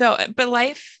 So, but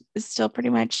life is still pretty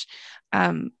much,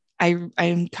 I'm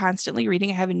constantly reading.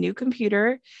 I have a new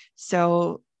computer.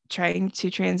 So trying to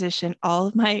transition all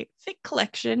of my fic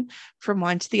collection from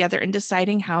one to the other, and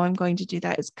deciding how I'm going to do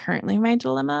that is currently my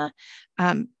dilemma.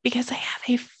 Because I have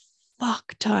a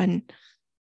fuck ton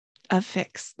of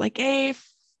fics, like a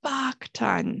fuck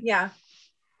ton. Yeah.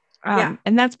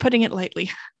 And that's putting it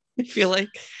lightly. I feel like.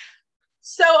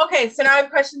 So, okay. So now I have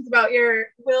questions about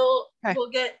we'll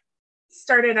get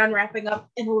started on wrapping up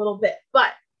in a little bit,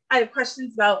 but I have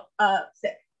questions about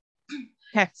fic.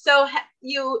 Okay. So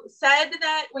you said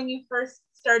that when you first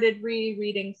started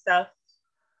rereading stuff,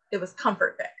 it was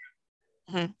comfort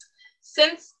fic. Mm-hmm.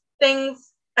 Since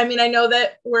things, I mean, I know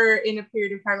that we're in a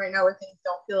period of time right now where things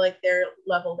don't feel like they're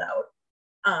leveled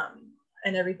out,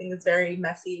 and everything is very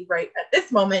messy right at this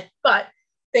moment, but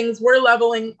things were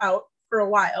leveling out for a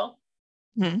while.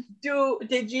 Mm-hmm.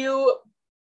 Did you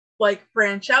like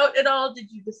branch out at all? Did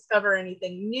you discover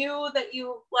anything new that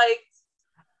you liked?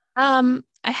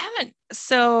 I haven't.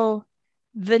 So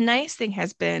the nice thing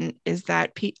is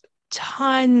that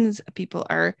tons of people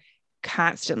are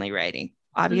constantly writing.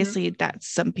 Obviously, that's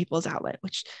some people's outlet,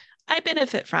 which I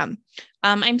benefit from.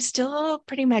 I'm still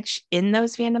pretty much in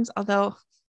those fandoms, although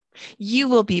you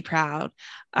will be proud.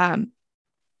 I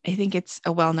think it's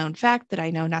a well-known fact that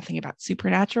I know nothing about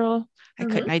Supernatural. I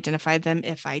couldn't identify them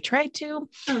if I tried to.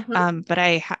 But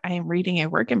I am reading a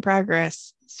work in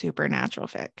progress Supernatural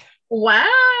fic.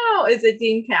 Wow. Is it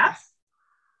Dean Cass?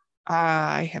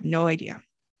 I have no idea.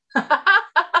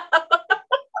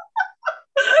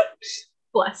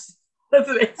 Bless. That's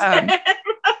amazing.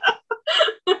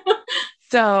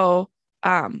 So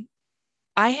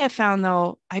I have found,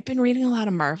 though, I've been reading a lot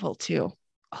of Marvel too.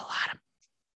 A lot of.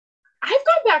 I've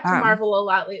gone back to Marvel a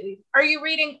lot lately. Are you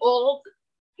reading old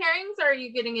pairings, or are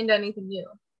you getting into anything new?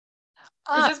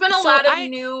 There's been a So lot of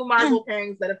new Marvel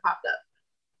pairings that have popped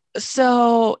up.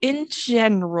 So in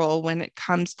general, when it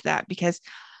comes to that, because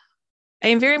I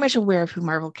am very much aware of who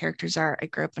Marvel characters are. I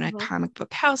grew up in a comic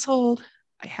book household.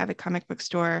 I have a comic book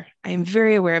store. I am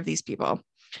very aware of these people.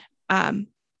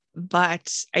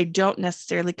 But I don't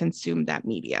necessarily consume that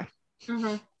media.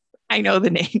 I know the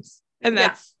names, and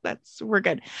that's we're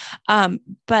good.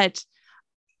 But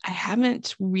I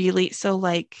haven't really, so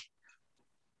like,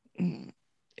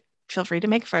 feel free to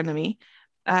make fun of me.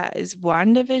 Is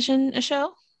WandaVision a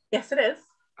show? Yes, it is.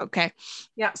 Okay.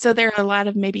 Yeah. So there are a lot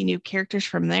of maybe new characters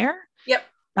from there. Yep.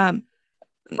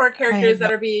 Or characters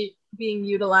that are being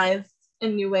utilized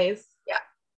in new ways. Yeah.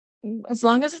 As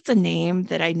long as it's a name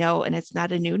that I know and it's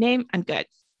not a new name, I'm good.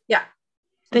 Yeah.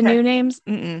 The new names,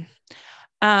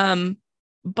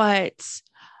 but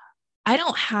I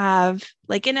don't have,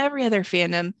 like in every other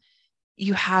fandom,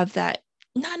 you have that,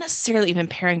 not necessarily even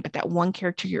pairing, but that one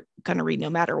character you're gonna read no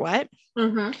matter what.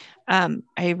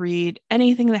 I read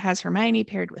anything that has Hermione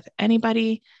paired with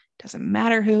anybody, doesn't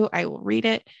matter who, I will read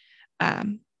it.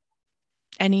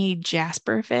 Any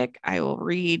Jasper fic, I will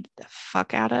read the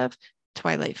fuck out of.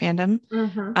 Twilight fandom.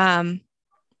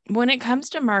 When it comes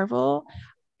to Marvel,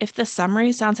 if the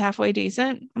summary sounds halfway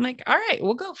decent, I'm like, all right,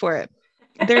 we'll go for it.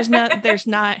 There's no,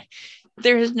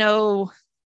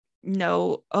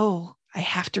 oh, I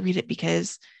have to read it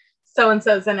because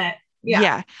so-and-so's in it.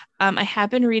 Yeah. I have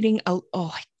been reading,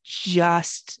 I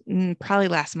just probably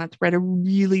last month read a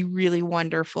really, really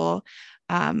wonderful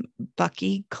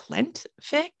Bucky Clint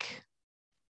fic.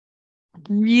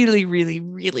 Really, really,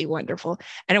 really wonderful.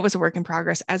 And it was a work in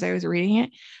progress as I was reading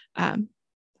it.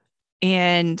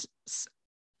 And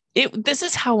this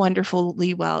is how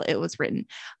wonderfully well it was written.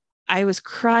 I was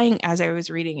crying as I was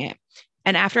reading it.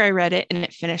 And after I read it and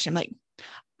it finished, I'm like,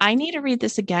 I need to read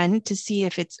this again to see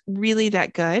if it's really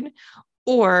that good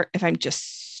or if I'm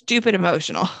just stupid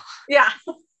emotional. Yeah.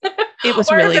 It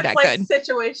was really that like good.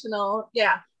 Situational.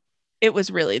 Yeah. It was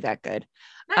really that good.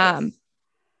 Nice.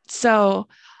 So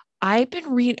I've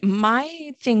been reading,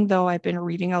 my thing though, I've been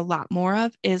reading a lot more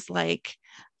of is like,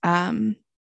 so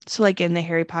like in the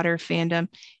Harry Potter fandom,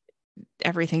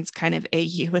 everything's kind of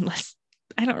AU unless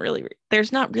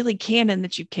there's not really canon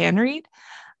that you can read.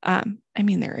 I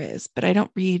mean, there is, but I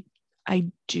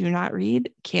do not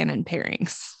read canon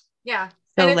pairings. Yeah.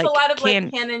 So and it's like a lot of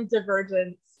like canon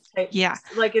divergence type. Yeah.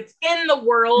 Like it's in the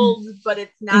world, but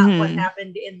it's not what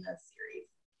happened in the series.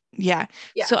 Yeah.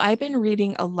 So I've been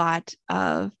reading a lot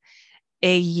of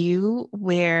AU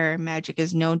where magic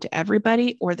is known to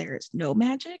everybody or there is no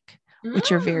magic,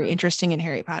 which are very interesting in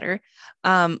Harry Potter.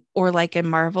 Or like in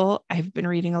Marvel, I've been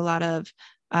reading a lot of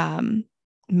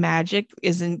magic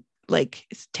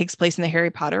takes place in the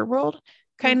Harry Potter world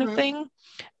kind of thing.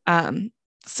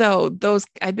 So those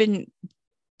I've been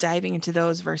diving into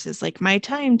those versus like my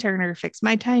time turner fix,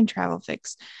 my time travel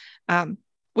fix,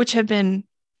 which have been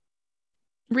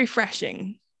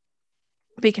refreshing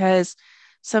because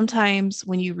sometimes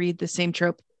when you read the same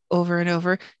trope over and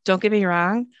over, don't get me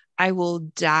wrong, I will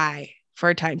die for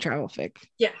a time travel fic.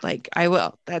 Yeah. Like I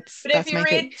will. But if you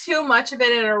read too much of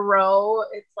it in a row,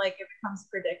 it's like it becomes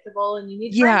predictable and you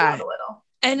need to break out a little.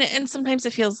 And sometimes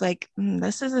it feels like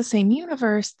this is the same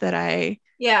universe that I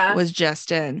was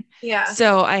just in. Yeah.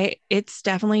 So it's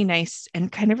definitely nice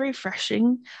and kind of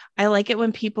refreshing. I like it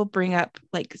when people bring up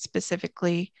like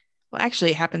specifically, well,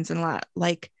 actually it happens in a lot,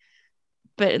 like,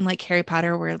 but in like Harry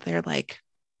Potter where they're like,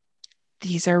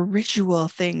 these are ritual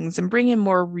things and bring in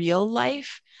more real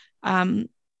life. What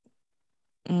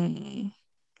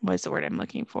is the word I'm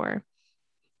looking for?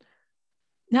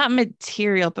 Not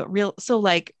material, but real. So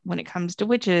like when it comes to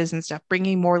witches and stuff,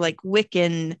 bringing more like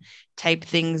Wiccan type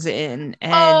things in.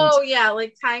 And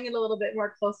like tying it a little bit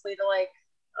more closely to like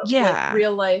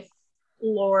real life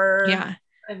lore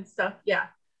and stuff. Yeah.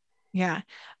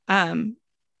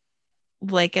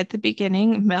 Like at the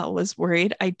beginning, Mel was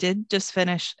worried. I did just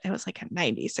finish, it was like a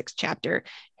 96 chapter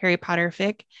Harry Potter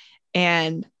fic,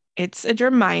 and it's a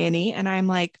Hermione, and I'm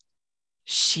like,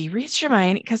 she reads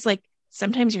Hermione because like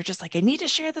sometimes you're just like, I need to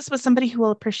share this with somebody who will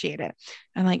appreciate it.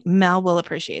 I'm like, Mel will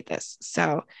appreciate this.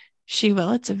 So she will.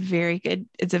 And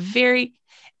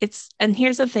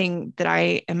here's the thing that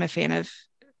I am a fan of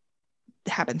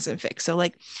happens in fic. So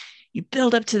like you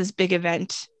build up to this big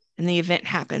event and the event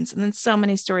happens. And then so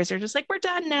many stories are just like, we're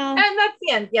done now. And that's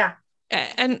the end. Yeah.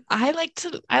 And I like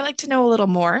to know a little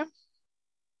more.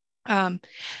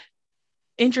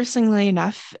 Interestingly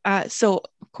enough, so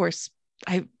of course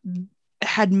I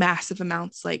had massive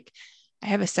amounts. Like I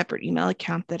have a separate email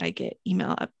account that I get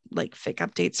email up like fic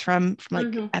updates from like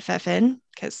FFN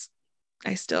because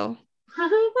I still,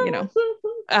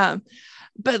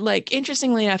 But like,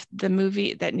 interestingly enough,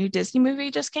 that new Disney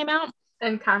movie just came out.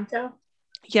 Encanto.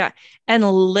 Yeah. And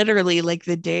literally like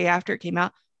the day after it came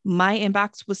out, my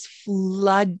inbox was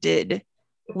flooded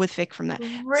with fic from that.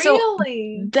 So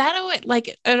Really? that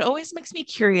like, it always makes me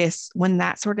curious when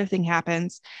that sort of thing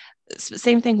happens.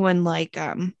 Same thing when like,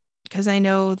 because I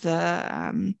know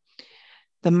the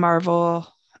Marvel,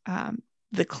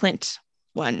 the Clint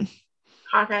one,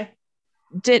 Okay.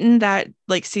 didn't that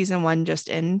like season 1 just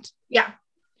end? Yeah.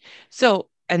 So,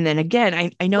 and then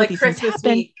again, I know Like these Christmas things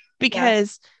happen week.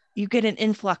 because you get an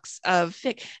influx of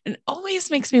fic, and it always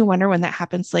makes me wonder when that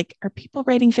happens. Like, are people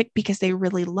writing fic because they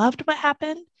really loved what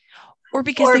happened, or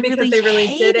because Or they because really they really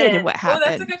hated didn't. what Oh, that's a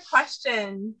happened? good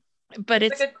question. But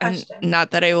That's it's a good question.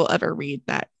 not that I will ever read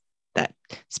that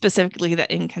specifically that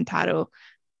Encantado.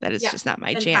 That is just not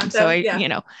my jam. Encanto, So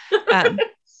yeah.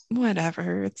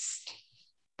 whatever. It's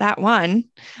that one.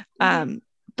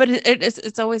 But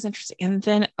it's always interesting. And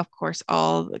then of course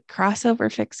all the crossover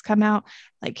fics come out,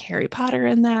 like Harry Potter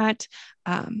and that.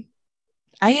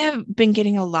 I have been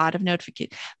getting a lot of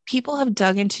notifications. People have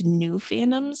dug into new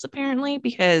fandoms apparently,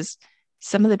 because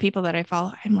some of the people that I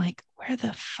follow, I'm like, where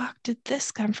the fuck did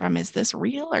this come from? Is this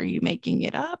real? Are you making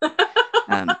it up?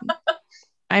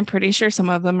 I'm pretty sure some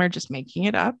of them are just making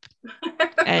it up,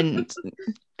 and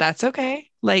that's okay.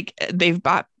 Like,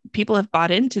 people have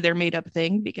bought into their made up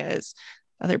thing because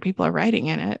other people are writing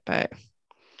in it. But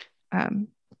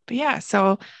yeah,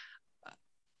 so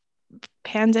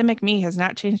pandemic me has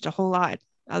not changed a whole lot,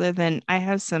 other than I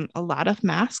have a lot of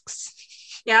masks.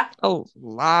 Yeah. A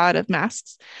lot of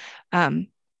masks.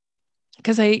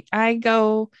 Because I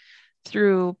go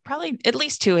through probably at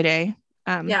least 2 a day.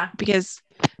 Because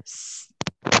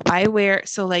I wear,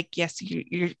 so like, yes,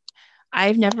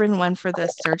 I've never been one for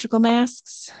the surgical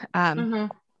masks,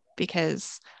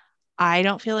 because I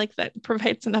don't feel like that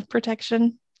provides enough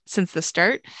protection since the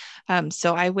start.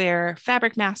 So I wear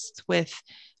fabric masks with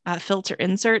filter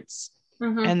inserts,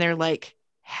 and they're like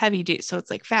heavy duty. So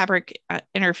it's like fabric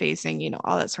interfacing,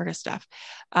 all that sort of stuff.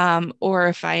 Or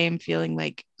if I am feeling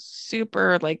like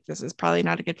super, like this is probably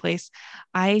not a good place,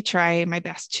 I try my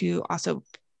best to also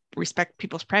respect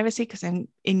people's privacy, because I'm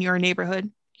in your neighborhood.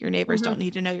 Your neighbors don't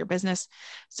need to know your business.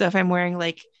 So if I'm wearing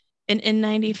like an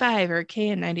N95 or a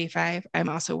KN95, I'm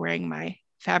also wearing my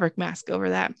fabric mask over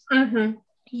that.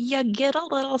 You get a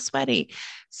little sweaty.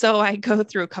 So I go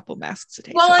through a couple masks a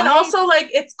day. Well, and also like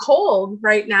it's cold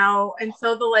right now. And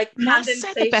so the like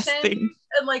condensation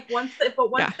and like once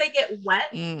they get wet,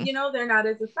 they're not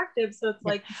as effective. So it's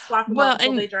like swap them out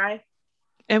until they dry.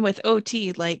 And with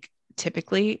OT, like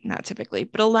not typically,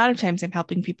 but a lot of times I'm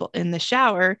helping people in the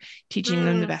shower, teaching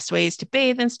them the best ways to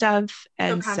bathe and stuff.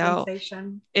 And so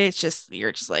it's just,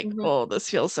 you're just like, oh, this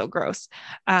feels so gross.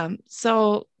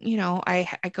 So, I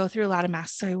go through a lot of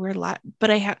masks. So I wear a lot,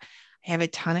 but I have a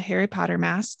ton of Harry Potter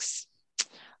masks.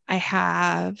 I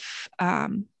have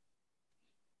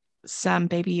some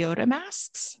Baby Yoda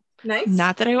masks. Nice.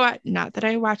 Not that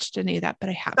I watched any of that, but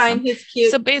I have some. He's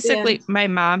cute. So basically, my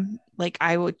mom, like,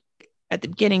 at the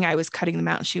beginning, I was cutting them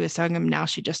out and she was sewing them. Now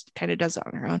she just kind of does it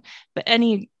on her own. But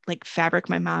any like fabric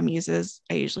my mom uses,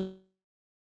 I usually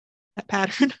that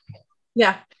pattern.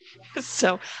 Yeah.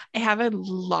 So I have a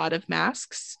lot of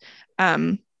masks.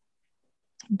 But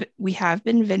we have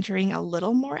been venturing a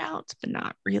little more out, but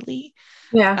not really.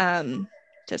 Yeah.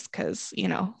 Just because,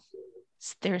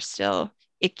 there's still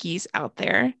ickies out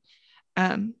there.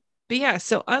 But yeah,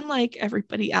 so unlike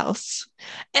everybody else,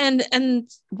 and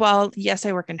while yes,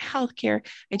 I work in healthcare,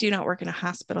 I do not work in a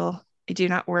hospital. I do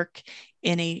not work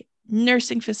in a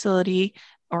nursing facility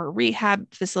or a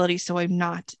rehab facility. So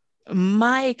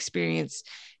my experience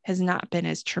has not been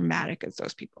as traumatic as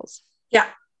those people's. Yeah.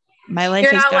 My life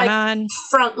has gone on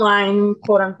frontline,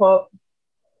 quote unquote.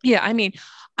 Yeah. I mean,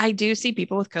 I do see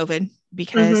people with COVID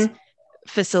because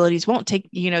facilities won't take,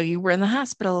 you were in the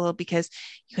hospital because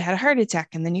you had a heart attack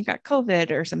and then you got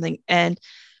COVID or something, and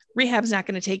rehab's not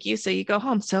going to take you. So you go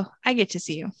home. So I get to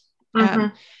see you.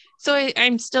 So I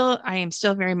am still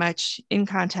very much in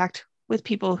contact with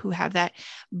people who have that,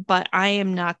 but I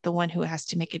am not the one who has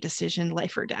to make a decision,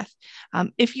 life or death.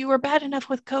 If you were bad enough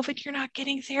with COVID, you're not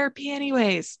getting therapy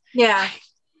anyways. Yeah.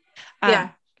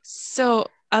 So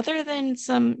other than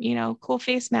some, cool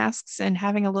face masks and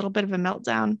having a little bit of a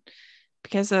meltdown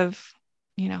because of,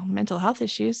 mental health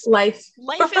issues, life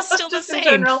is still the same. In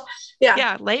general.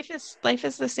 Yeah. Life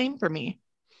is the same for me.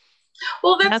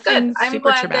 Well, that's Nothing good. I'm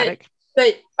glad traumatic.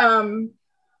 that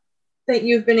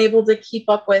you've been able to keep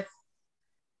up with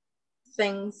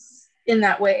things in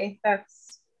that way.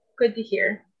 That's good to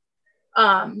hear.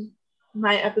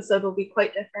 My episode will be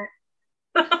quite different.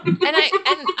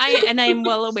 I'm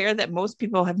well aware that most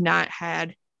people have not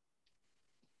had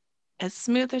as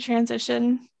smooth a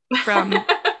transition from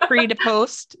pre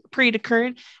to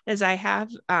current as I have,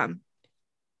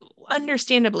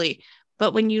 understandably.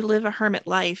 But when you live a hermit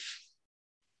life,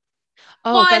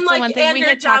 that's the one thing we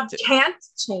had talked. Can't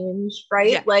change,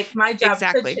 right? Yeah, like my job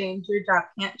exactly. could change, your job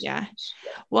can't change. Yeah.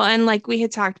 Well, and like we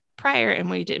had talked prior, and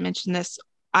we didn't mention this,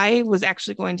 I was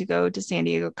actually going to go to San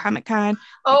Diego Comic-Con.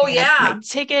 Oh, I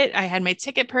had my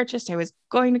ticket purchased. I was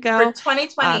going to go for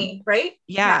 2020, right?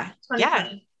 Yeah.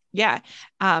 2020. Yeah.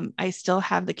 I still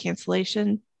have the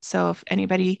cancellation. So if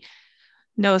anybody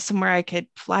knows somewhere I could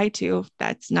fly to,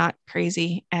 that's not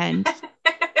crazy and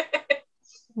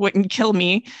wouldn't kill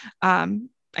me.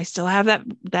 I still have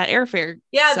that airfare.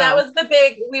 Yeah, so that was the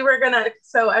big, we were gonna,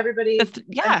 so everybody,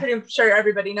 I'm pretty sure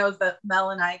everybody knows that Mel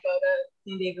and I go to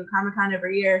San Diego Comic-Con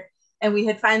every year, and we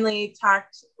had finally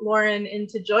talked Lauren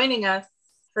into joining us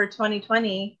for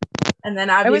 2020, and then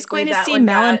obviously I was going to see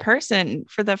Mel in person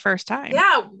for the first time.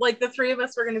 Yeah, like the three of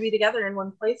us were going to be together in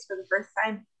one place for the first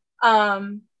time.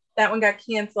 That one got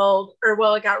canceled, or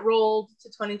well, it got rolled to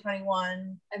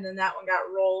 2021, and then that one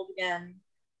got rolled again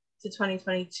to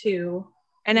 2022.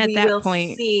 And at that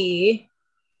point,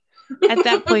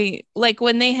 like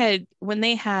when they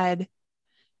had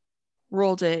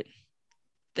rolled it,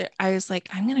 I was like,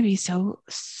 I'm gonna be so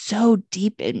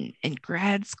deep in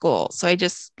grad school, so I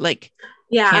just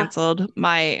canceled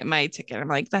my ticket. I'm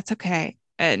like, that's okay,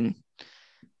 and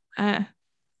I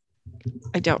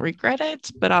don't regret it,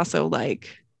 but also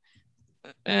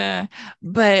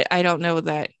but I don't know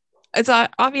that it's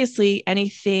obviously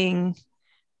anything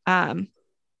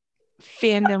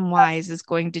fandom wise is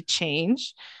going to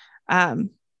change.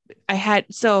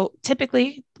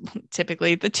 Typically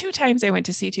the two times I went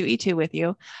to C2E2 with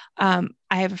you, I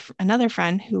have another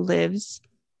friend who lives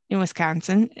in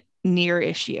Wisconsin near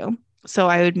Issue. So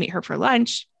I would meet her for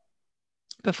lunch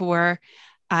before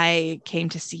I came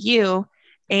to see you.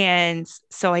 And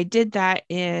so I did that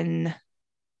in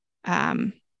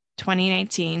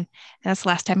 2019. And that's the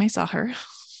last time I saw her.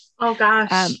 Oh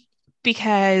gosh.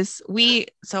 Because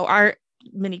our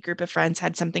mini group of friends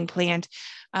had something planned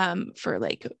for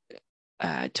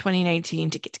 2019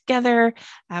 to get together.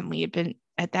 We had been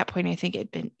at that point, I think it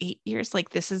had been 8 years. Like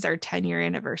this is our 10-year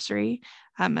anniversary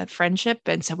of friendship.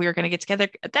 And so we were going to get together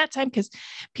at that time because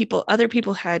other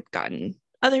people had gotten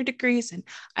other degrees. And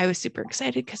I was super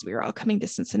excited because we were all coming to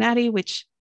Cincinnati, which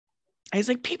I was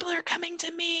like, people are coming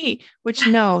to me, which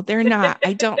no, they're not.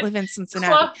 I don't live in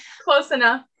Cincinnati. Close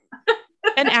enough.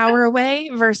 An hour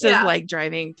away versus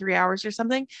driving 3 hours or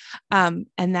something. And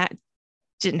that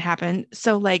didn't happen.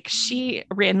 So she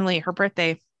randomly, her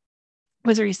birthday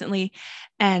was recently,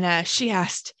 and she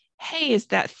asked, hey, is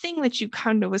that thing that you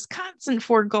come to Wisconsin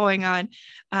for going on?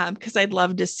 Because I'd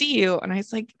love to see you. And I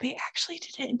was like, they actually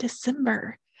did it in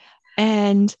December.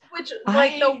 And which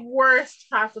the worst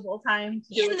possible time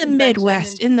to in the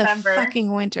Midwest in the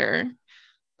fucking winter.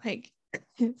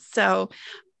 So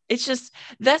it's just,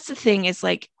 that's the thing is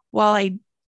while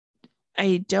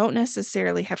I don't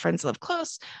necessarily have friends live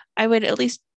close, I would at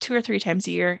least 2 or 3 times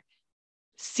a year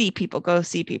go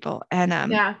see people.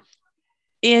 And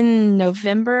in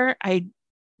November, I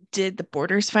did the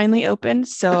borders finally open.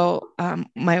 So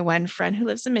my one friend who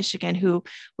lives in Michigan, who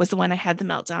was the one I had the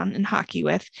meltdown in hockey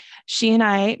with, she and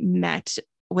I met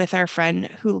with our friend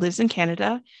who lives in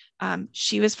Canada.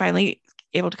 She was finally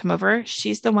able to come over.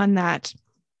 She's the one that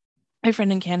my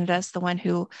friend in Canada is the one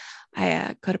who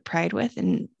I go to Pride with,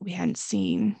 and we hadn't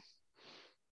seen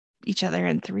each other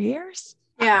in 3 years.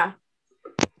 Yeah.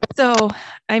 So,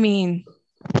 I mean,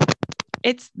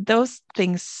 those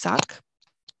things suck,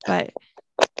 but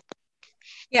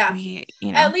at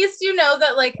least you know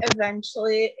that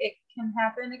eventually it can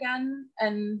happen again,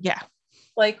 and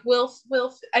we'll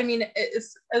I mean,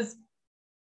 it's as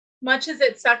much as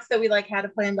it sucks that we had a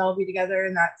plan to all be together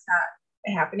and that's not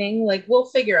happening, we'll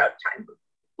figure out time.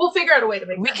 We'll figure out a way to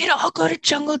make we can all go to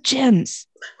Jungle Gyms.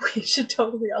 We should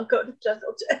totally all go to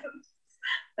Jungle Gyms.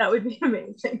 That would be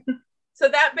amazing. So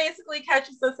that basically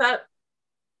catches us up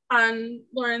on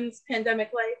Lauren's pandemic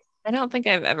life. I don't think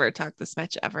I've ever talked this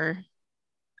much ever.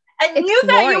 I knew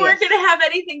that you weren't going to have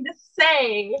anything to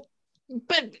say.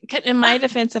 But in my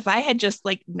defense, if I had just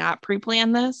not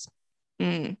pre-planned this,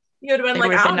 you would have been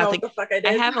I don't know what the fuck I did.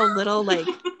 I have a little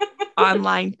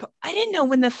online. I didn't know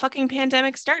when the fucking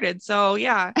pandemic started. So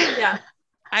yeah,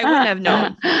 I wouldn't have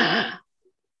known.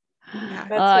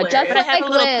 Just like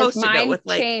Liz, mine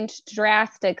changed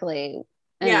drastically.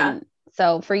 And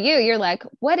so for you, you're like,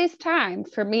 what is time?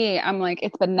 For me, I'm like,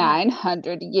 it's been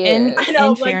 900 years.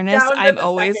 In fairness, I'm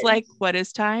always like, what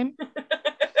is time?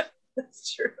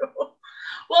 It's true.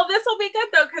 Well, this will be good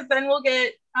though, because then we'll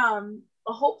get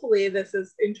hopefully this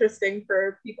is interesting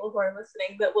for people who are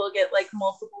listening, that we'll get like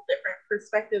multiple different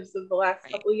perspectives of the last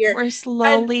couple of years. We're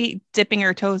slowly dipping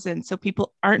our toes in so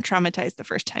people aren't traumatized the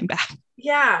first time back.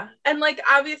 Yeah. And like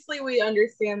obviously we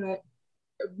understand that,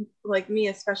 like me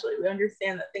especially, we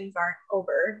understand that things aren't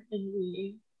over, and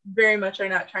we very much are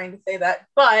not trying to say that,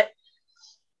 but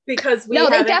because we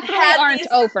they definitely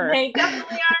aren't over. They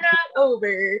definitely are not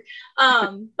over.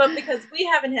 But because we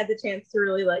haven't had the chance to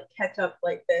really like catch up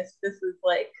like this is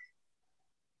like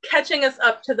catching us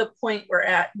up to the point we're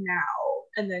at now.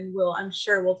 And then I'm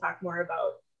sure we'll talk more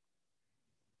about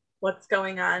what's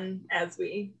going on as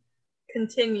we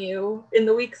continue in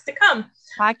the weeks to come.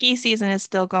 Hockey season is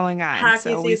still going on.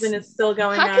 Hockey season is still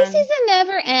going on. Hockey season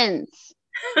never ends.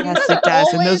 Yes, it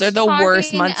does. And those are the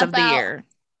worst months of the year.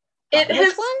 Which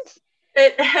ones?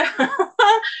 So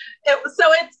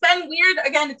it's been weird.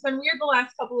 Again, it's been weird the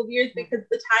last couple of years because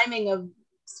the timing of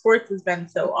sports has been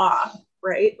so off,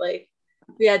 right? Like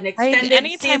we had an extended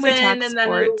season and then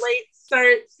a late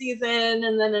start season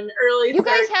and then an early You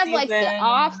guys start have like the season,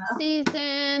 off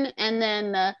season and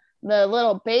then the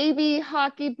little baby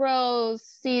hockey bros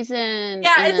season.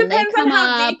 Yeah, and it depends on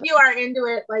how up. deep you are into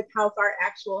it, like how far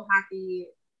actual hockey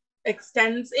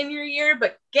extends in your year,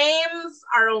 but games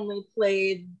are only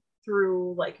played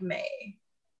through like May,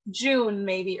 June,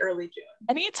 maybe early June.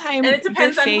 Anytime, and it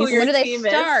depends on who your when do they team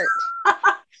start? is.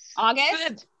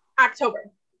 August, October.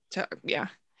 Yeah.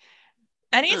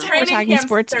 Anytime Training we're talking camp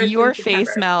sports, starts your in face,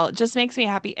 September. Mel, just makes me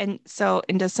happy. And so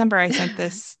in December, I sent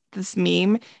this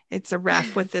meme. It's a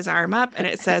ref with his arm up, and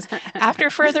it says,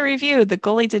 "After further review, the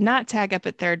goalie did not tag up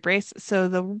at third base, so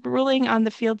the ruling on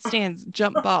the field stands: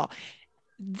 jump ball."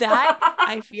 That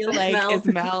I feel like Mel. is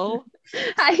Mel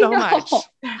I so know. much. Hey,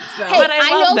 But I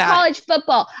love know that. college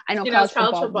football. I know She college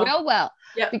knows football real well.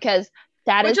 Yep. Because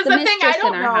that Which is is the the thing I mistress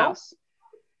don't in our know. house.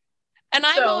 And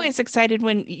I'm always excited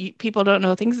when people don't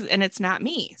know things and it's not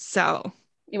me. So,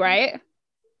 right?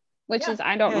 Which Yeah. is,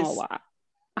 I don't know Yes. a lot.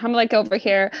 I'm like over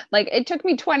here. Like it took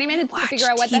me 20 minutes to watch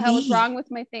figure out what the hell was TV. wrong with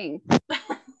my thing.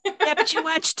 Yeah, but you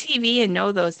watch TV and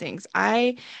know those things.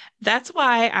 That's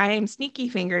why I am sneaky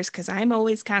fingers, because I'm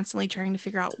always constantly trying to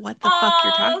figure out what the fuck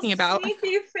you're talking about.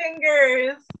 Sneaky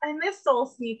fingers. I miss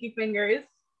old sneaky fingers.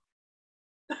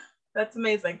 That's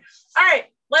amazing. All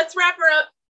right, let's wrap her up.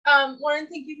 Lauren,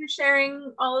 thank you for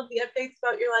sharing all of the updates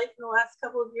about your life in the last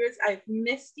couple of years. I've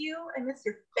missed you. I miss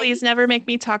your face. Please never make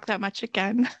me talk that much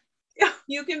again.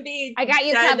 You can be I got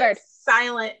you dead covered.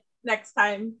 silent next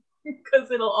time,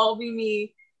 because it'll all be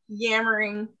me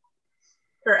yammering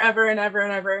forever and ever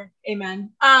and ever.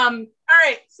 Amen. All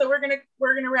right, so we're gonna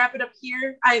wrap it up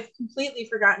here. I've completely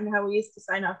forgotten how we used to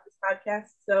sign off this podcast.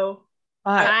 So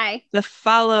Bye. The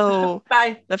follow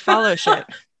bye. the follow shit.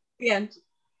 The end.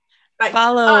 Bye.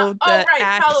 Follow the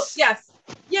at Follow. Yes.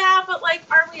 Yeah, but like,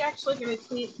 are we actually going to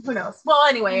tweet? Who knows? Well,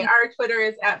 anyway, our Twitter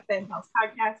is at FanPals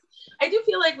Podcast. I do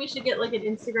feel like we should get like an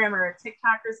Instagram or a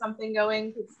TikTok or something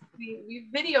going, because we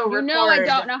video record. You know I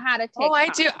don't know how to TikTok. Oh, I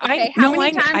do. Okay, how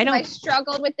many times have I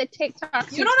struggled with the TikTok?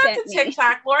 You don't have to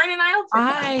TikTok. Lauren and I'll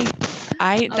TikTok.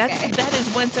 That is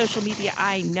one social media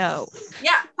I know.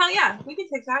 Yeah, hell yeah, we can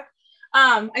TikTok.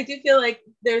 I do feel like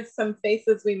there's some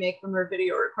faces we make when we're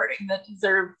video recording that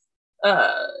deserve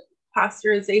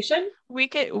posterization. We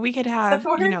could have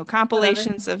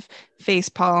compilations of face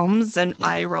palms and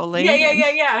eye rolling.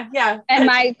 Yeah. And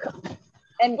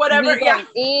whatever. Going,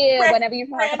 whenever you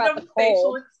talk about the cold.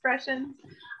 Facial expressions.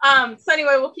 So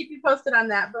anyway, we'll keep you posted on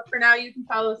that. But for now, you can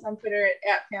follow us on Twitter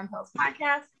at FanPals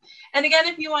Podcast. And again,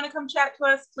 if you want to come chat to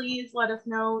us, please let us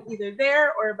know either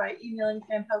there or by emailing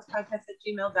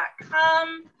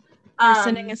fanpalspodcast@gmail.com. Or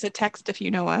sending us a text if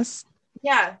you know us.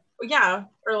 Yeah.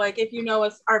 Or like if you know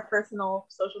us, our personal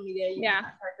social media, you can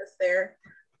contact us there.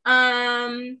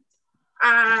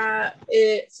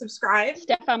 Subscribe.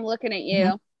 Steph, I'm looking at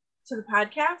you. To the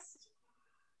podcast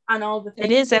on all the things.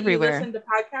 It is that everywhere. You listen to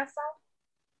podcasts on.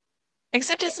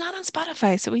 Except it's not on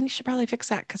Spotify, so we should probably fix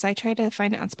that, because I tried to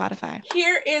find it on Spotify.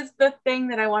 Here is the thing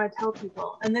that I want to tell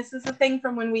people, and this is the thing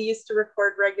from when we used to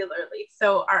record regularly.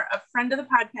 So a friend of the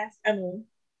podcast, Emily,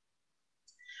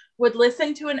 would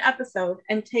listen to an episode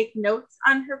and take notes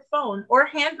on her phone, or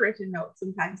handwritten notes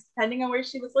sometimes, depending on where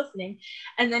she was listening.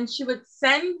 And then she would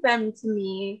send them to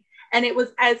me, and it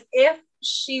was as if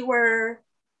she were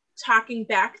talking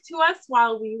back to us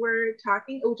while we were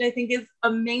talking, which I think is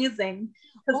amazing,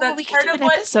 because that's part of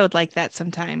what episode like that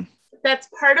sometime. That's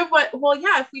part of what, well,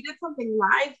 yeah, if we did something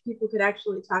live, people could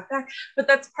actually talk back. But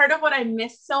that's part of what I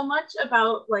miss so much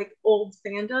about like old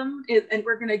fandom is, and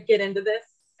we're going to get into this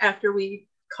after we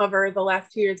cover the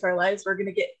last 2 years of our lives, we're going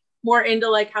to get more into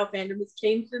like how fandom has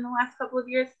changed in the last couple of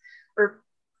years or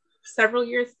several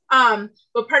years.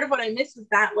 But part of what I missed was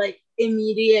that like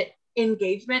immediate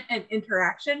engagement and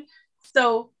interaction.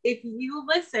 So if you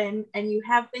listen and you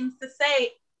have things to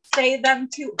say them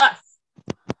to us.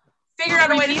 Figure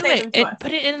out a way to say them to us.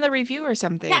 Put it in the review or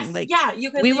something. Yes, like, yeah, you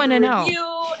can we leave want a to know.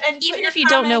 review and Even put if you your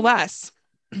don't know comments.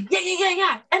 us.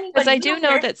 Yeah. Anybody. Because I we do don't know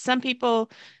care. that some people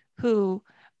who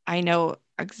I know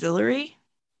auxiliary,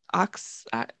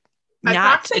 not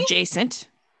Proxy? adjacent.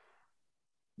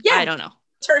 Yeah. I don't know.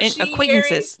 And Tertiary.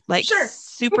 acquaintances, like Sure.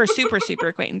 super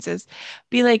acquaintances,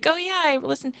 be like, oh yeah, I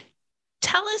listen.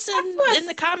 Tell us in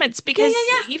the comments, because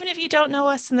Yeah. even if you don't know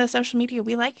us in the social media,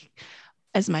 we like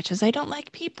as much as I don't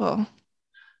like people.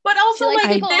 But also, like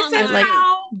like, people this online.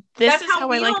 is how I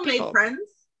we like all made people. friends.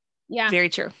 Yeah. Very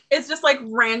true. It's just like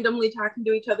randomly talking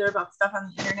to each other about stuff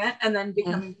on the internet and then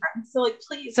becoming friends. So like,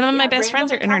 please. Some of my best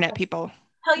friends are randomly internet talk. people.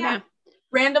 Hell yeah.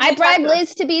 Randomly I bribed talk to us.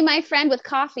 Liz to be my friend with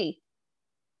coffee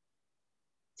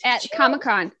at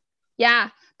Comic-Con. Yeah.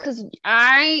 Because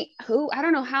I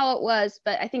don't know how it was,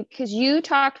 but I think because you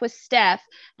talked with Steph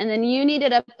and then you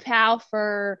needed a pal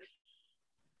for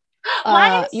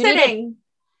line sitting.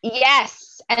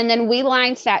 Yes. And then we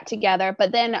line sat together,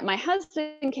 but then my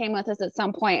husband came with us at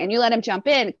some point and you let him jump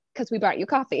in because we brought you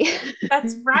coffee.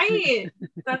 That's right.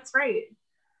 That's right.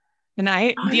 And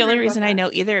the only reason I know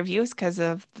either of you is because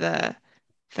of the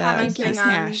commenting on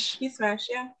Smash. Key Smash,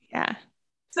 yeah. Yeah.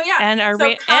 So yeah. And our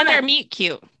and our meet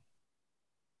cute.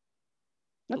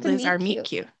 What's Liz, our meet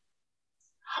cute.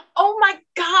 Oh my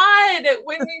God!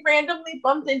 When we randomly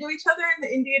bumped into each other in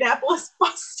the Indianapolis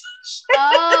bus station.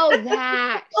 Oh,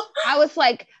 that! I was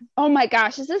like, "Oh my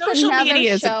gosh, is this social another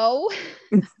media show?"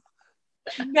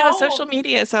 No, social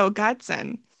media is so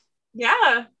godsend.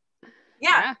 Yeah.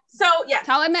 So yeah. That's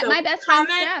how I met my best friend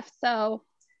Steph. So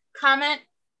comment,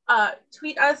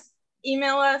 tweet us,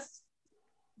 email us,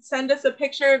 send us a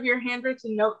picture of your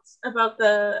handwritten notes about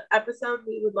the episode.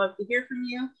 We would love to hear from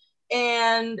you.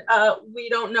 And we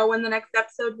don't know when the next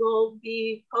episode will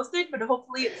be posted, but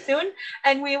hopefully it's soon.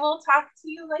 And we will talk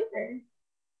to you later.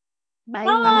 bye.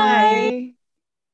 Bye.